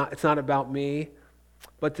 It's not about me,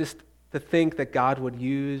 but just to think that God would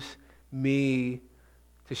use me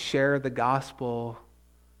to share the gospel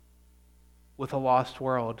with a lost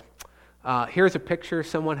world. Here's a picture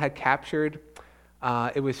someone had captured.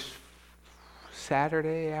 It was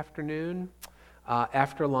Saturday afternoon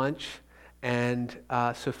after lunch, and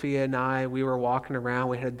Sophia and I, we were walking around.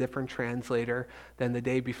 We had a different translator than the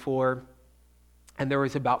day before, and there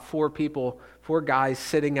was about four guys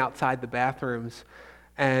sitting outside the bathrooms,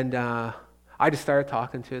 and I just started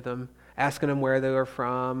talking to them, asking them where they were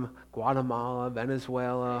from: Guatemala,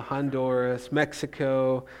 Venezuela, Honduras,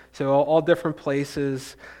 Mexico, so all different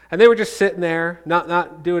places. And they were just sitting there,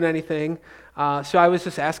 not doing anything. So I was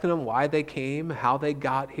just asking them why they came, how they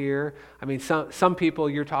got here. I mean, some people,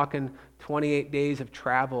 you're talking 28 days of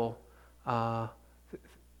travel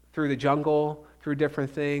through the jungle, through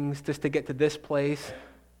different things, just to get to this place,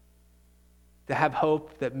 to have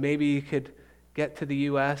hope that maybe you could get to the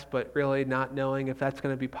U.S., but really not knowing if that's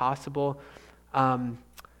going to be possible.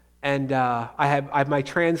 And I have my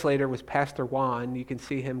translator was Pastor Juan. You can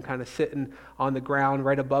see him kind of sitting on the ground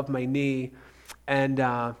right above my knee. And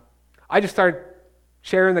I just started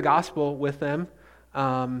sharing the gospel with them.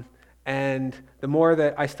 And the more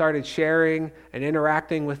that I started sharing and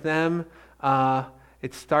interacting with them,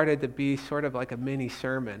 it started to be sort of like a mini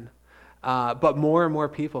sermon. But more and more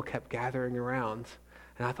people kept gathering around.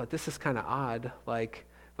 And I thought, this is kind of odd. Like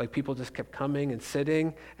people just kept coming and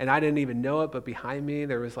sitting, and I didn't even know it, but behind me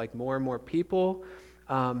there was like more and more people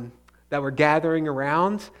that were gathering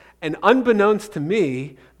around. And unbeknownst to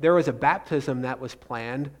me, there was a baptism that was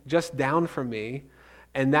planned just down from me,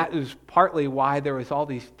 and that was partly why there was all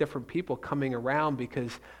these different people coming around,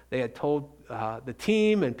 because they had told the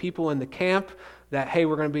team and people in the camp that, hey,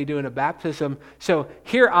 we're going to be doing a baptism. So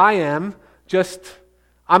here I am,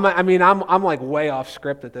 I'm like way off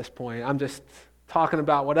script at this point. I'm just talking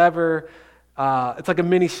about whatever. It's like a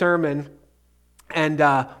mini sermon. And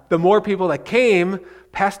the more people that came,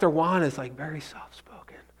 Pastor Juan is like very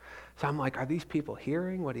soft-spoken. So I'm like, are these people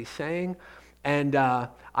hearing what he's saying? And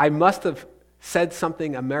I must have said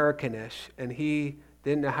something Americanish, and he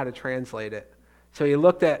didn't know how to translate it. So he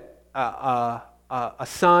looked at a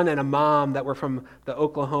son and a mom that were from the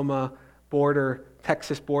Oklahoma border,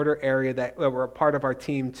 Texas border area that were a part of our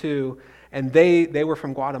team too. And they were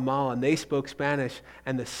from Guatemala, and they spoke Spanish,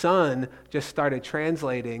 and the son just started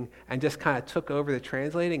translating and just kind of took over the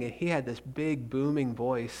translating, and he had this big booming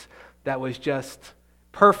voice that was just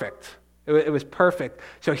perfect. It was perfect.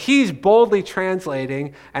 So he's boldly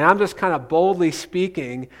translating, and I'm just kind of boldly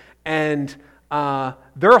speaking, and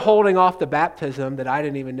they're holding off the baptism that I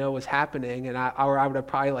didn't even know was happening, and I would have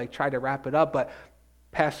probably tried to wrap it up, but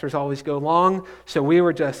pastors always go long, so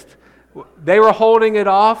they were holding it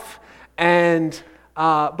off. And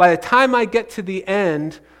by the time I get to the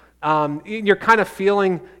end, you're kind of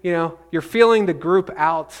feeling, you're feeling the group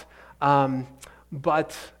out.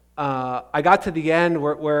 But I got to the end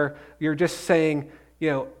where you're just saying,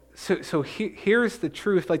 so here's the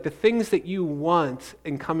truth. Like the things that you want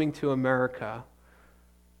in coming to America,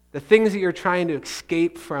 the things that you're trying to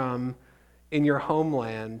escape from in your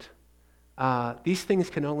homeland, these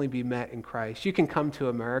things can only be met in Christ. You can come to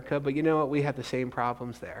America, but you know what? We have the same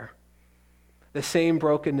problems there. The same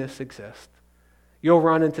brokenness exists. You'll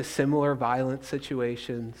run into similar violent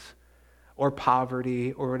situations or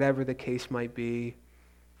poverty or whatever the case might be.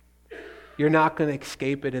 You're not going to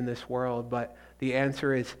escape it in this world, but the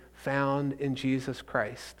answer is found in Jesus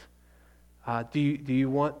Christ. Do you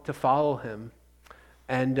want to follow him?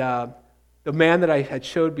 And the man that I had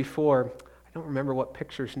showed before, I don't remember what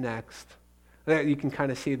picture's next. You can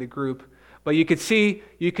kind of see the group. But you can see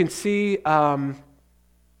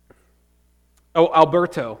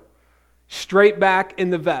Alberto, straight back in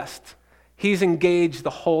the vest. He's engaged the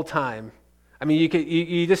whole time. I mean,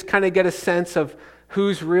 you just kind of get a sense of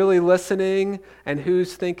who's really listening and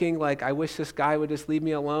who's thinking like, I wish this guy would just leave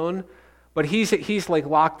me alone. But he's like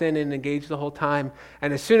locked in and engaged the whole time.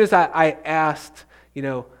 And as soon as I asked,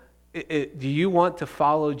 do you want to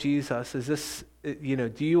follow Jesus? Is this,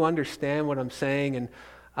 do you understand what I'm saying?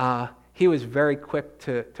 And he was very quick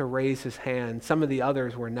to raise his hand. Some of the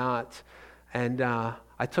others were not. And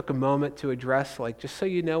I took a moment to address, like, just so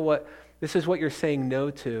you know this is what you're saying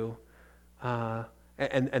no to.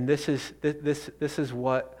 And this is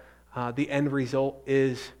what the end result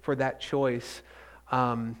is for that choice.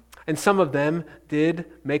 And some of them did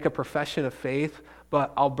make a profession of faith,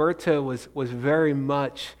 but Alberto was very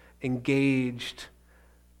much engaged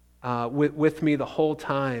with me the whole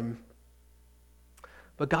time.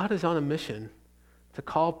 But God is on a mission to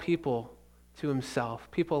call people to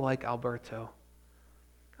himself, people like Alberto.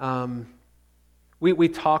 We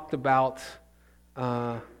talked about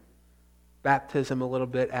baptism a little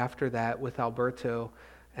bit after that with Alberto,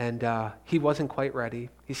 and he wasn't quite ready.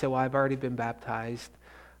 He said, well, I've already been baptized.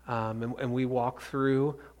 And we walk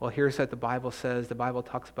through, well, here's what the Bible says. The Bible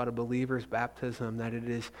talks about a believer's baptism, that it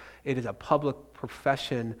is a public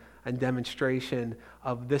profession and demonstration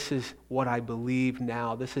of this is what I believe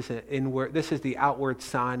now. This is the outward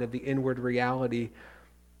sign of the inward reality.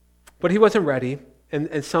 But he wasn't ready,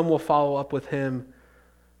 and some will follow up with him.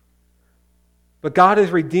 But God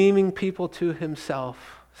is redeeming people to himself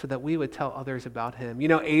so that we would tell others about him.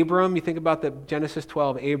 Abram, you think about the Genesis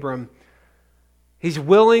 12, Abram, he's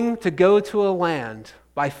willing to go to a land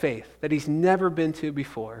by faith that he's never been to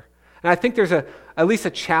before. And I think there's at least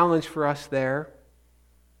a challenge for us there.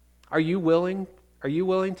 Are you willing? Are you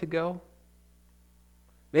willing to go?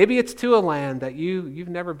 Maybe it's to a land that you've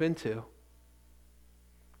never been to.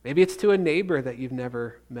 Maybe it's to a neighbor that you've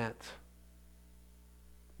never met.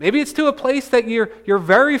 Maybe it's to a place that you're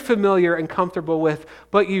very familiar and comfortable with,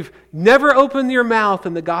 but you've never opened your mouth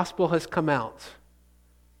and the gospel has come out.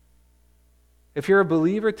 If you're a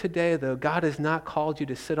believer today, though, God has not called you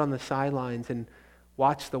to sit on the sidelines and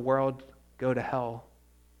watch the world go to hell.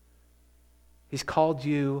 He's called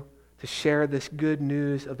you to share this good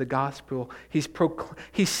news of the gospel.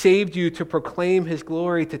 He saved you to proclaim his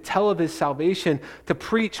glory, to tell of his salvation, to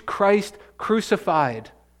preach Christ crucified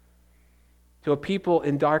to a people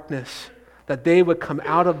in darkness, that they would come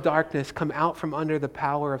out of darkness, come out from under the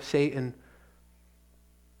power of Satan.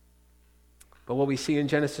 But what we see in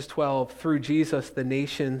Genesis 12, through Jesus, the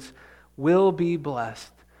nations will be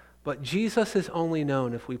blessed. But Jesus is only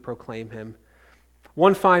known if we proclaim him.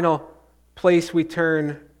 One final place we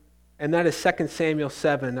turn, and that is 2 Samuel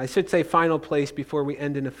 7. I should say final place before we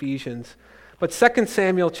end in Ephesians. But 2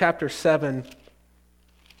 Samuel chapter 7,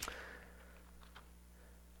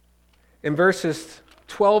 in verses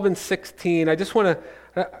 12 and 16, we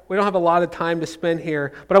don't have a lot of time to spend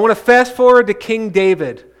here, but I want to fast forward to King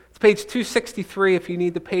David. It's page 263 if you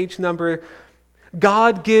need the page number.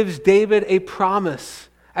 God gives David a promise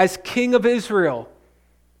as king of Israel.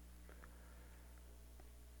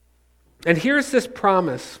 And here's this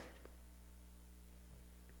promise.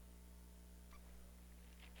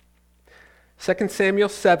 2 Samuel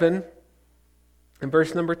 7 and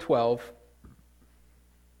verse number 12.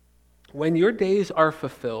 When your days are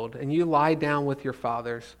fulfilled and you lie down with your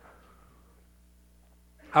fathers,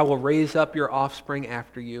 I will raise up your offspring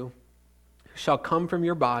after you, who shall come from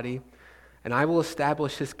your body, and I will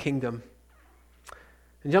establish his kingdom.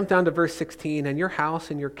 And jump down to verse 16. And your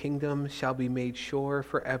house and your kingdom shall be made sure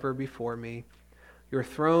forever before me. Your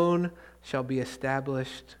throne shall be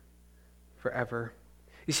established forever.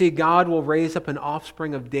 You see, God will raise up an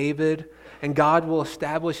offspring of David, and God will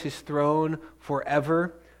establish his throne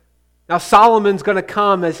forever. Now Solomon's going to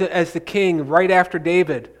come as the king right after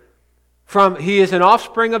David. He is an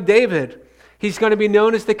offspring of David. He's going to be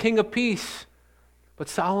known as the King of Peace. But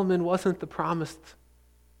Solomon wasn't the promised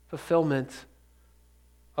fulfillment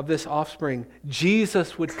of this offspring.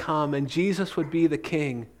 Jesus would come, and Jesus would be the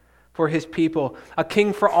king for his people, a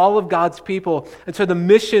king for all of God's people. And so the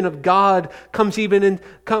mission of God comes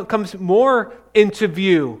more into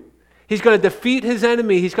view. He's going to defeat his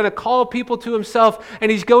enemy. He's going to call people to himself,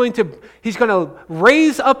 and he's going to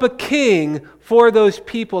raise up a king for those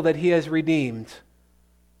people that he has redeemed.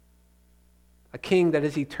 A king that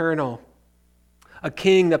is eternal. A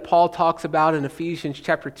king that Paul talks about in Ephesians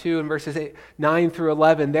chapter 2 and verses 9 through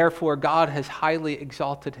 11. Therefore, God has highly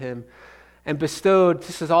exalted him and bestowed,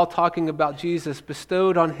 this is all talking about Jesus,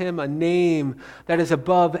 bestowed on him a name that is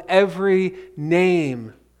above every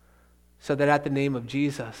name, so that at the name of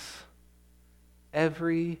Jesus,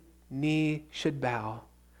 every knee should bow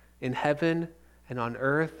in heaven and on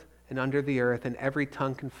earth and under the earth, and every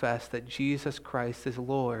tongue confess that Jesus Christ is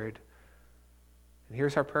Lord. And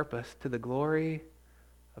here's our purpose: to the glory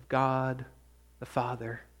of God the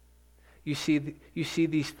Father. You see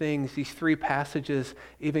these things, these three passages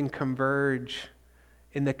even converge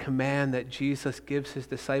in the command that Jesus gives his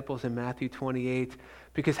disciples in Matthew 28.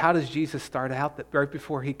 Because how does Jesus start out? That right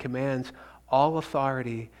before he commands, all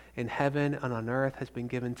authority in heaven and on earth has been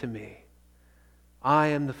given to me. I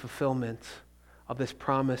am the fulfillment of this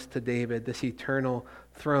promise to David, this eternal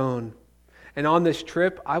throne. And on this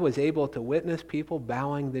trip, I was able to witness people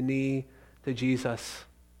bowing the knee to Jesus.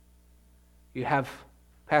 You have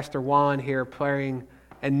Pastor Juan here praying,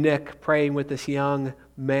 and Nick praying with this young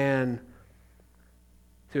man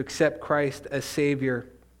to accept Christ as Savior.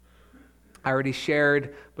 I already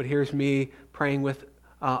shared, but here's me praying with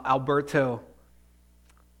Alberto.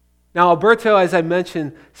 Now, Alberto, as I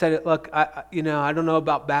mentioned, said, look, I don't know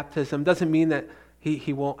about baptism. Doesn't mean that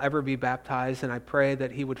he won't ever be baptized, and I pray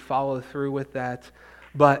that he would follow through with that.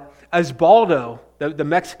 But Osbaldo, the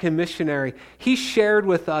Mexican missionary, he shared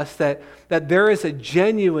with us that there is a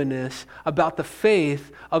genuineness about the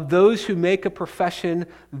faith of those who make a profession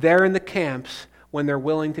there in the camps when they're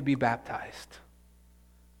willing to be baptized.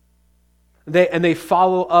 They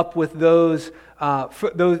follow up with those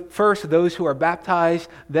who are baptized,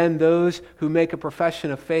 then those who make a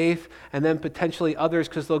profession of faith, and then potentially others,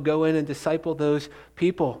 because they'll go in and disciple those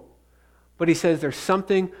people. But he says there's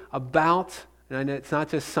something about, and it's not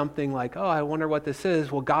just something like, oh, I wonder what this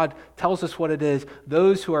is. Well, God tells us what it is.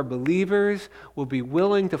 Those who are believers will be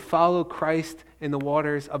willing to follow Christ in the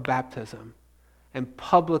waters of baptism and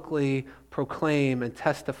publicly proclaim and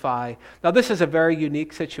testify. Now, this is a very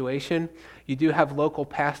unique situation. You do have local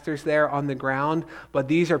pastors there on the ground, but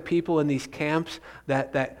these are people in these camps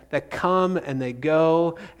that come and they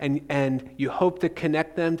go, and you hope to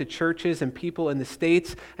connect them to churches and people in the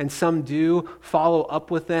States, and some do follow up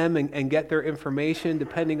with them and get their information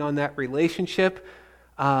depending on that relationship.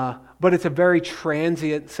 But it's a very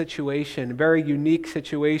transient situation, a very unique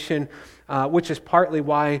situation, which is partly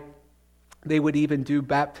why they would even do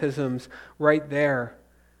baptisms right there.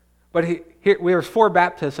 But here we have 4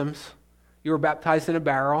 baptisms. You were baptized in a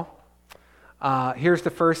barrel. Here's the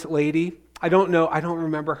first lady. I don't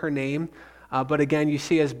remember her name. But again, you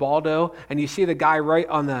see Osbaldo, and you see the guy right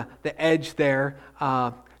on the edge there,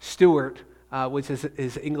 Stuart, which is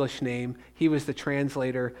his English name. He was the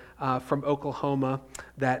translator from Oklahoma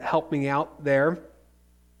that helped me out there.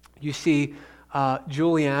 You see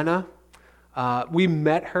Juliana. We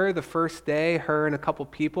met her the first day, her and a couple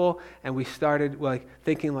people, and we started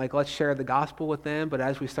thinking let's share the gospel with them. But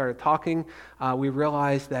as we started talking, we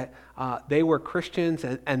realized that they were Christians,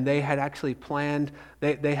 and they had actually planned,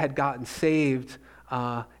 they had gotten saved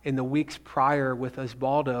in the weeks prior with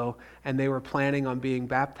Osbaldo, and they were planning on being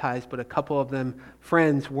baptized, but a couple of them,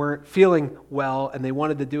 friends, weren't feeling well, and they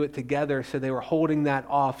wanted to do it together, so they were holding that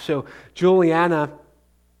off. So Juliana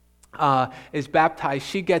is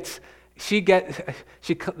baptized.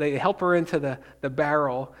 They help her into the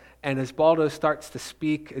barrel, and Osbaldo starts to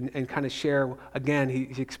speak and kind of share. Again,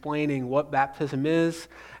 he's explaining what baptism is,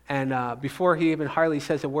 and before he even hardly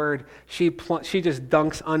says a word, she just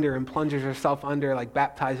dunks under and plunges herself under, like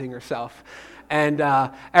baptizing herself. And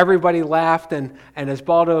everybody laughed, and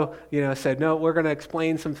Osbaldo, said, "No, we're going to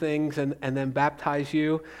explain some things and then baptize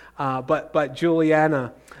you." But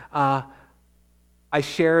Juliana, I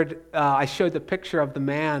showed the picture of the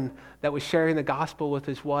man that was sharing the gospel with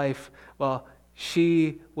his wife. Well,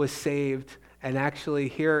 she was saved, and actually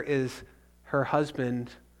here is her husband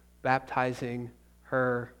baptizing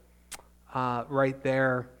her right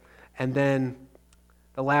there. And then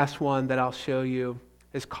the last one that I'll show you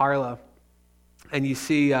is Carla. And you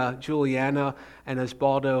see Juliana and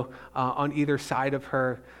Osbaldo on either side of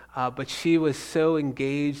her. But she was so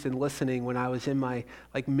engaged in listening when I was in my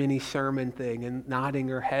mini sermon thing and nodding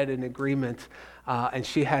her head in agreement. And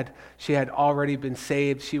she had already been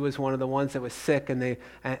saved. She was one of the ones that was sick,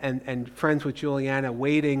 and friends with Juliana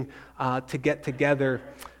waiting to get together.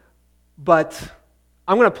 But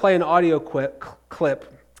I'm going to play an audio clip.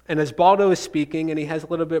 And Osbaldo is speaking, and he has a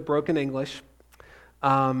little bit broken English.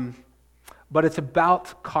 But it's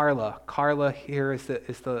about Carla. Carla here is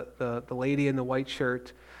the lady in the white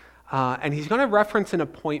shirt. And he's going to reference an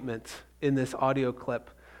appointment in this audio clip.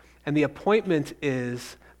 And the appointment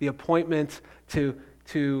is the appointment to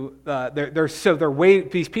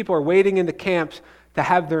these people are waiting in the camps to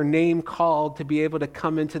have their name called to be able to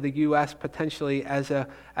come into the U.S. potentially as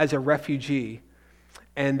a refugee.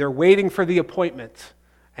 And they're waiting for the appointment.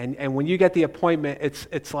 And when you get the appointment,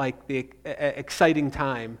 it's like the exciting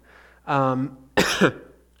time.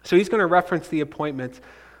 So he's going to reference the appointment,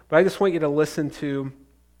 but I just want you to listen to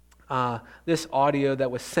this audio that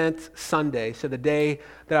was sent Sunday. So the day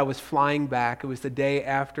that I was flying back, it was the day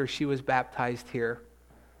after she was baptized here.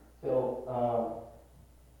 So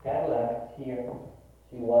Carla here,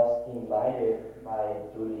 she was invited by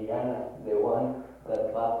Juliana, the one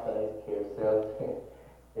that baptized herself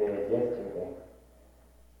yesterday.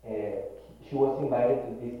 She was invited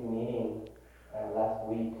to this meeting last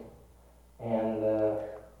week, and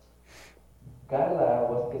Carla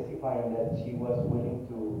was testifying that she was willing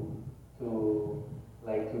to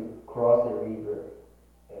cross the river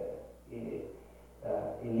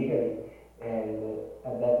illegally. And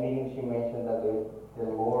at that meeting, she mentioned that the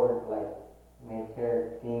Lord made her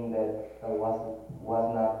think that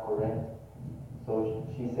was not correct. So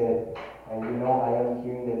she said, and I am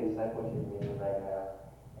here in the discipleship meeting right now,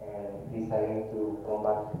 and deciding to come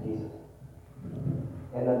back to Jesus.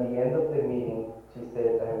 And at the end of the meeting, she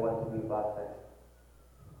said, I want to be baptized.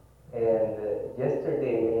 And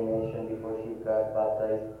yesterday I mentioned before she got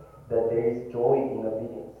baptized that there is joy in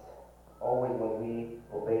obedience. Always when we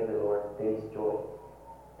obey the Lord, there is joy.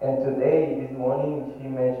 And today, this morning, she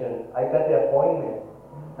mentioned, I got the appointment.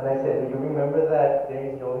 And I said, do you remember that there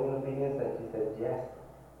is joy in obedience? And she said, yes.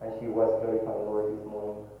 And she was glorifying the Lord this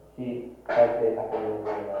morning. She has the appointment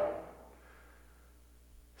right now.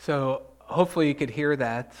 So hopefully you could hear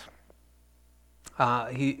that.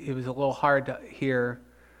 It was a little hard to hear,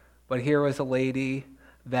 but here was a lady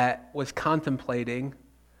that was contemplating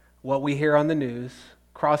what we hear on the news,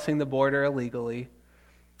 crossing the border illegally,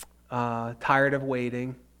 tired of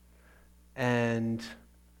waiting, and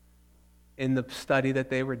in the study that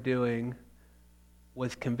they were doing,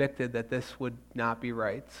 was convicted that this would not be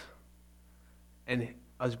right. And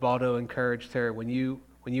Osvaldo encouraged her, when you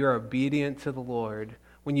are obedient to the Lord,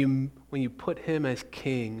 when you put him as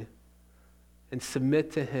king and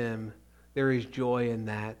submit to him, there is joy in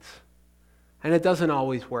that. And it doesn't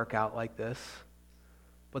always work out like this.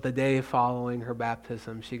 But the day following her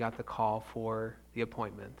baptism, she got the call for the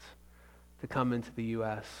appointment to come into the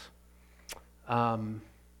U.S.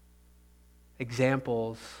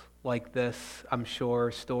 Examples like this, I'm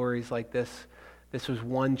sure, stories like this. This was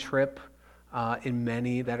one trip in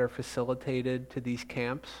many that are facilitated to these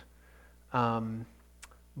camps.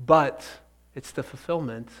 But it's the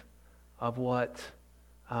fulfillment of what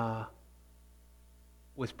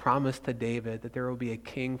was promised to David, that there will be a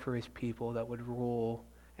king for his people that would rule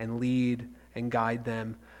and lead and guide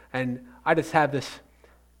them. And I just have this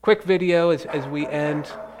quick video as we end.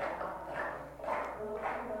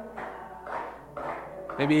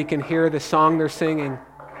 Maybe you can hear the song they're singing.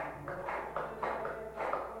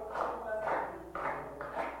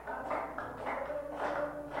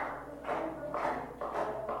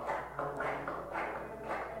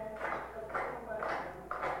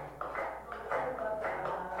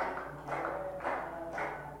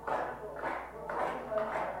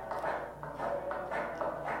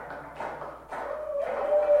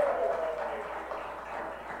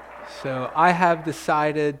 So I have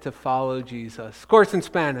decided to follow Jesus. Of course, in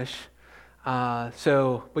Spanish. But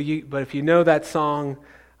if you know that song,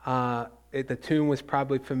 the tune was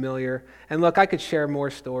probably familiar. And look, I could share more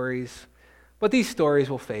stories, but these stories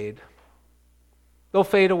will fade. They'll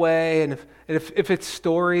fade away, and if it's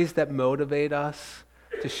stories that motivate us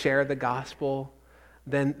to share the gospel,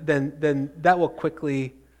 then that will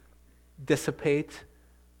quickly dissipate.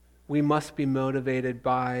 We must be motivated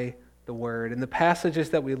by the Word. And the passages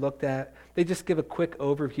that we looked at, they just give a quick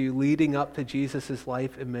overview leading up to Jesus'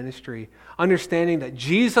 life and ministry. Understanding that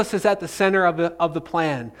Jesus is at the center of the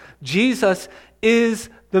plan. Jesus is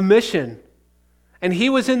the mission. And he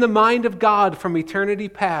was in the mind of God from eternity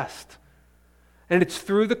past. And it's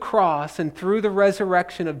through the cross and through the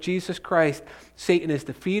resurrection of Jesus Christ, Satan is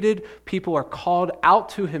defeated, people are called out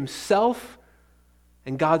to himself,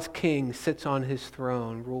 and God's king sits on his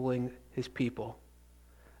throne ruling his people.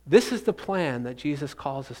 This is the plan that Jesus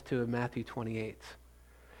calls us to in Matthew 28.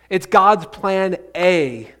 It's God's plan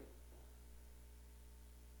A.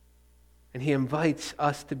 And he invites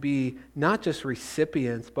us to be not just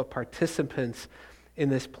recipients, but participants in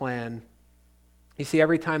this plan. You see,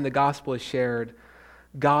 every time the gospel is shared,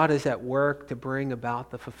 God is at work to bring about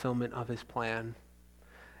the fulfillment of his plan.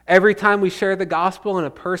 Every time we share the gospel and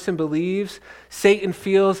a person believes, Satan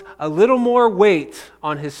feels a little more weight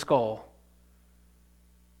on his skull.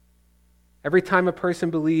 Every time a person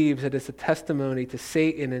believes, it is a testimony to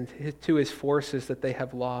Satan and to his forces that they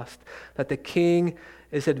have lost, that the king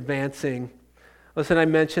is advancing. Listen, I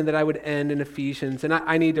mentioned that I would end in Ephesians, and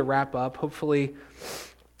I need to wrap up. Hopefully,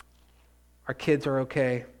 our kids are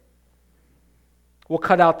okay. We'll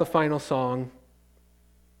cut out the final song.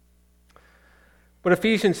 But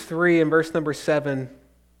Ephesians 3 and verse number 7,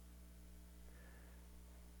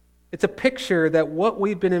 it's a picture that what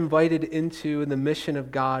we've been invited into in the mission of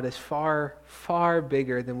God is far, far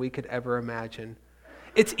bigger than we could ever imagine.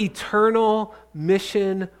 It's eternal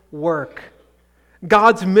mission work.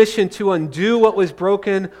 God's mission to undo what was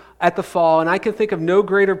broken at the fall. And I can think of no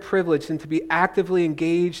greater privilege than to be actively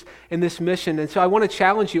engaged in this mission. And so I want to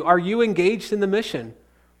challenge you, are you engaged in the mission?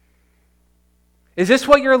 Is this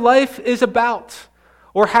what your life is about?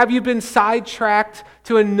 Or have you been sidetracked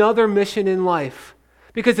to another mission in life?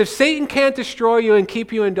 Because if Satan can't destroy you and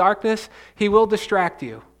keep you in darkness, he will distract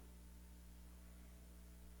you.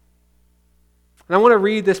 And I want to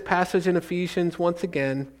read this passage in Ephesians once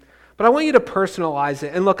again, but I want you to personalize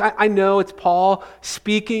it. And look, I know it's Paul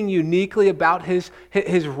speaking uniquely about his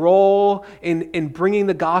role in bringing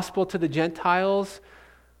the gospel to the Gentiles,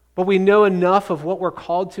 but we know enough of what we're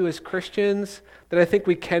called to as Christians that I think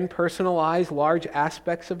we can personalize large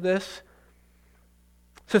aspects of this.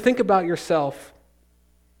 So think about yourself.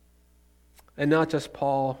 And not just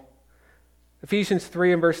Paul. Ephesians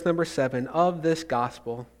 3 and verse number 7, of this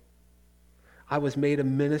gospel, I was made a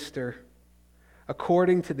minister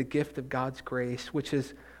according to the gift of God's grace, which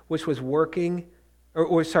was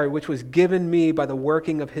given me by the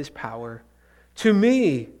working of his power. To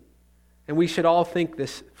me, and we should all think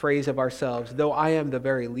this phrase of ourselves, though I am the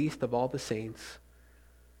very least of all the saints,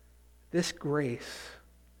 this grace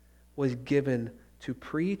was given to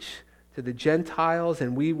preach to the Gentiles,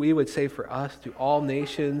 and we would say for us, to all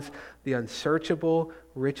nations, the unsearchable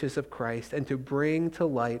riches of Christ, and to bring to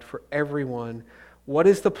light for everyone what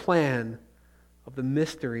is the plan of the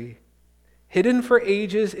mystery, hidden for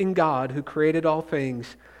ages in God who created all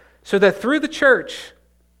things, so that through the church,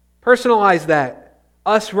 personalize that,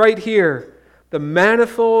 us right here, the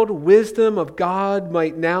manifold wisdom of God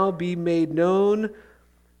might now be made known.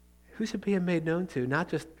 Who's it being made known to? Not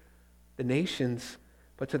just the nations,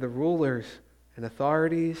 but to the rulers and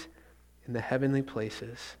authorities in the heavenly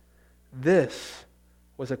places. This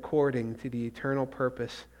was according to the eternal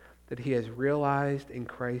purpose that he has realized in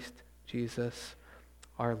Christ Jesus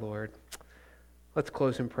our Lord. Let's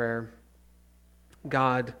close in prayer.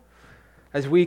 God, as we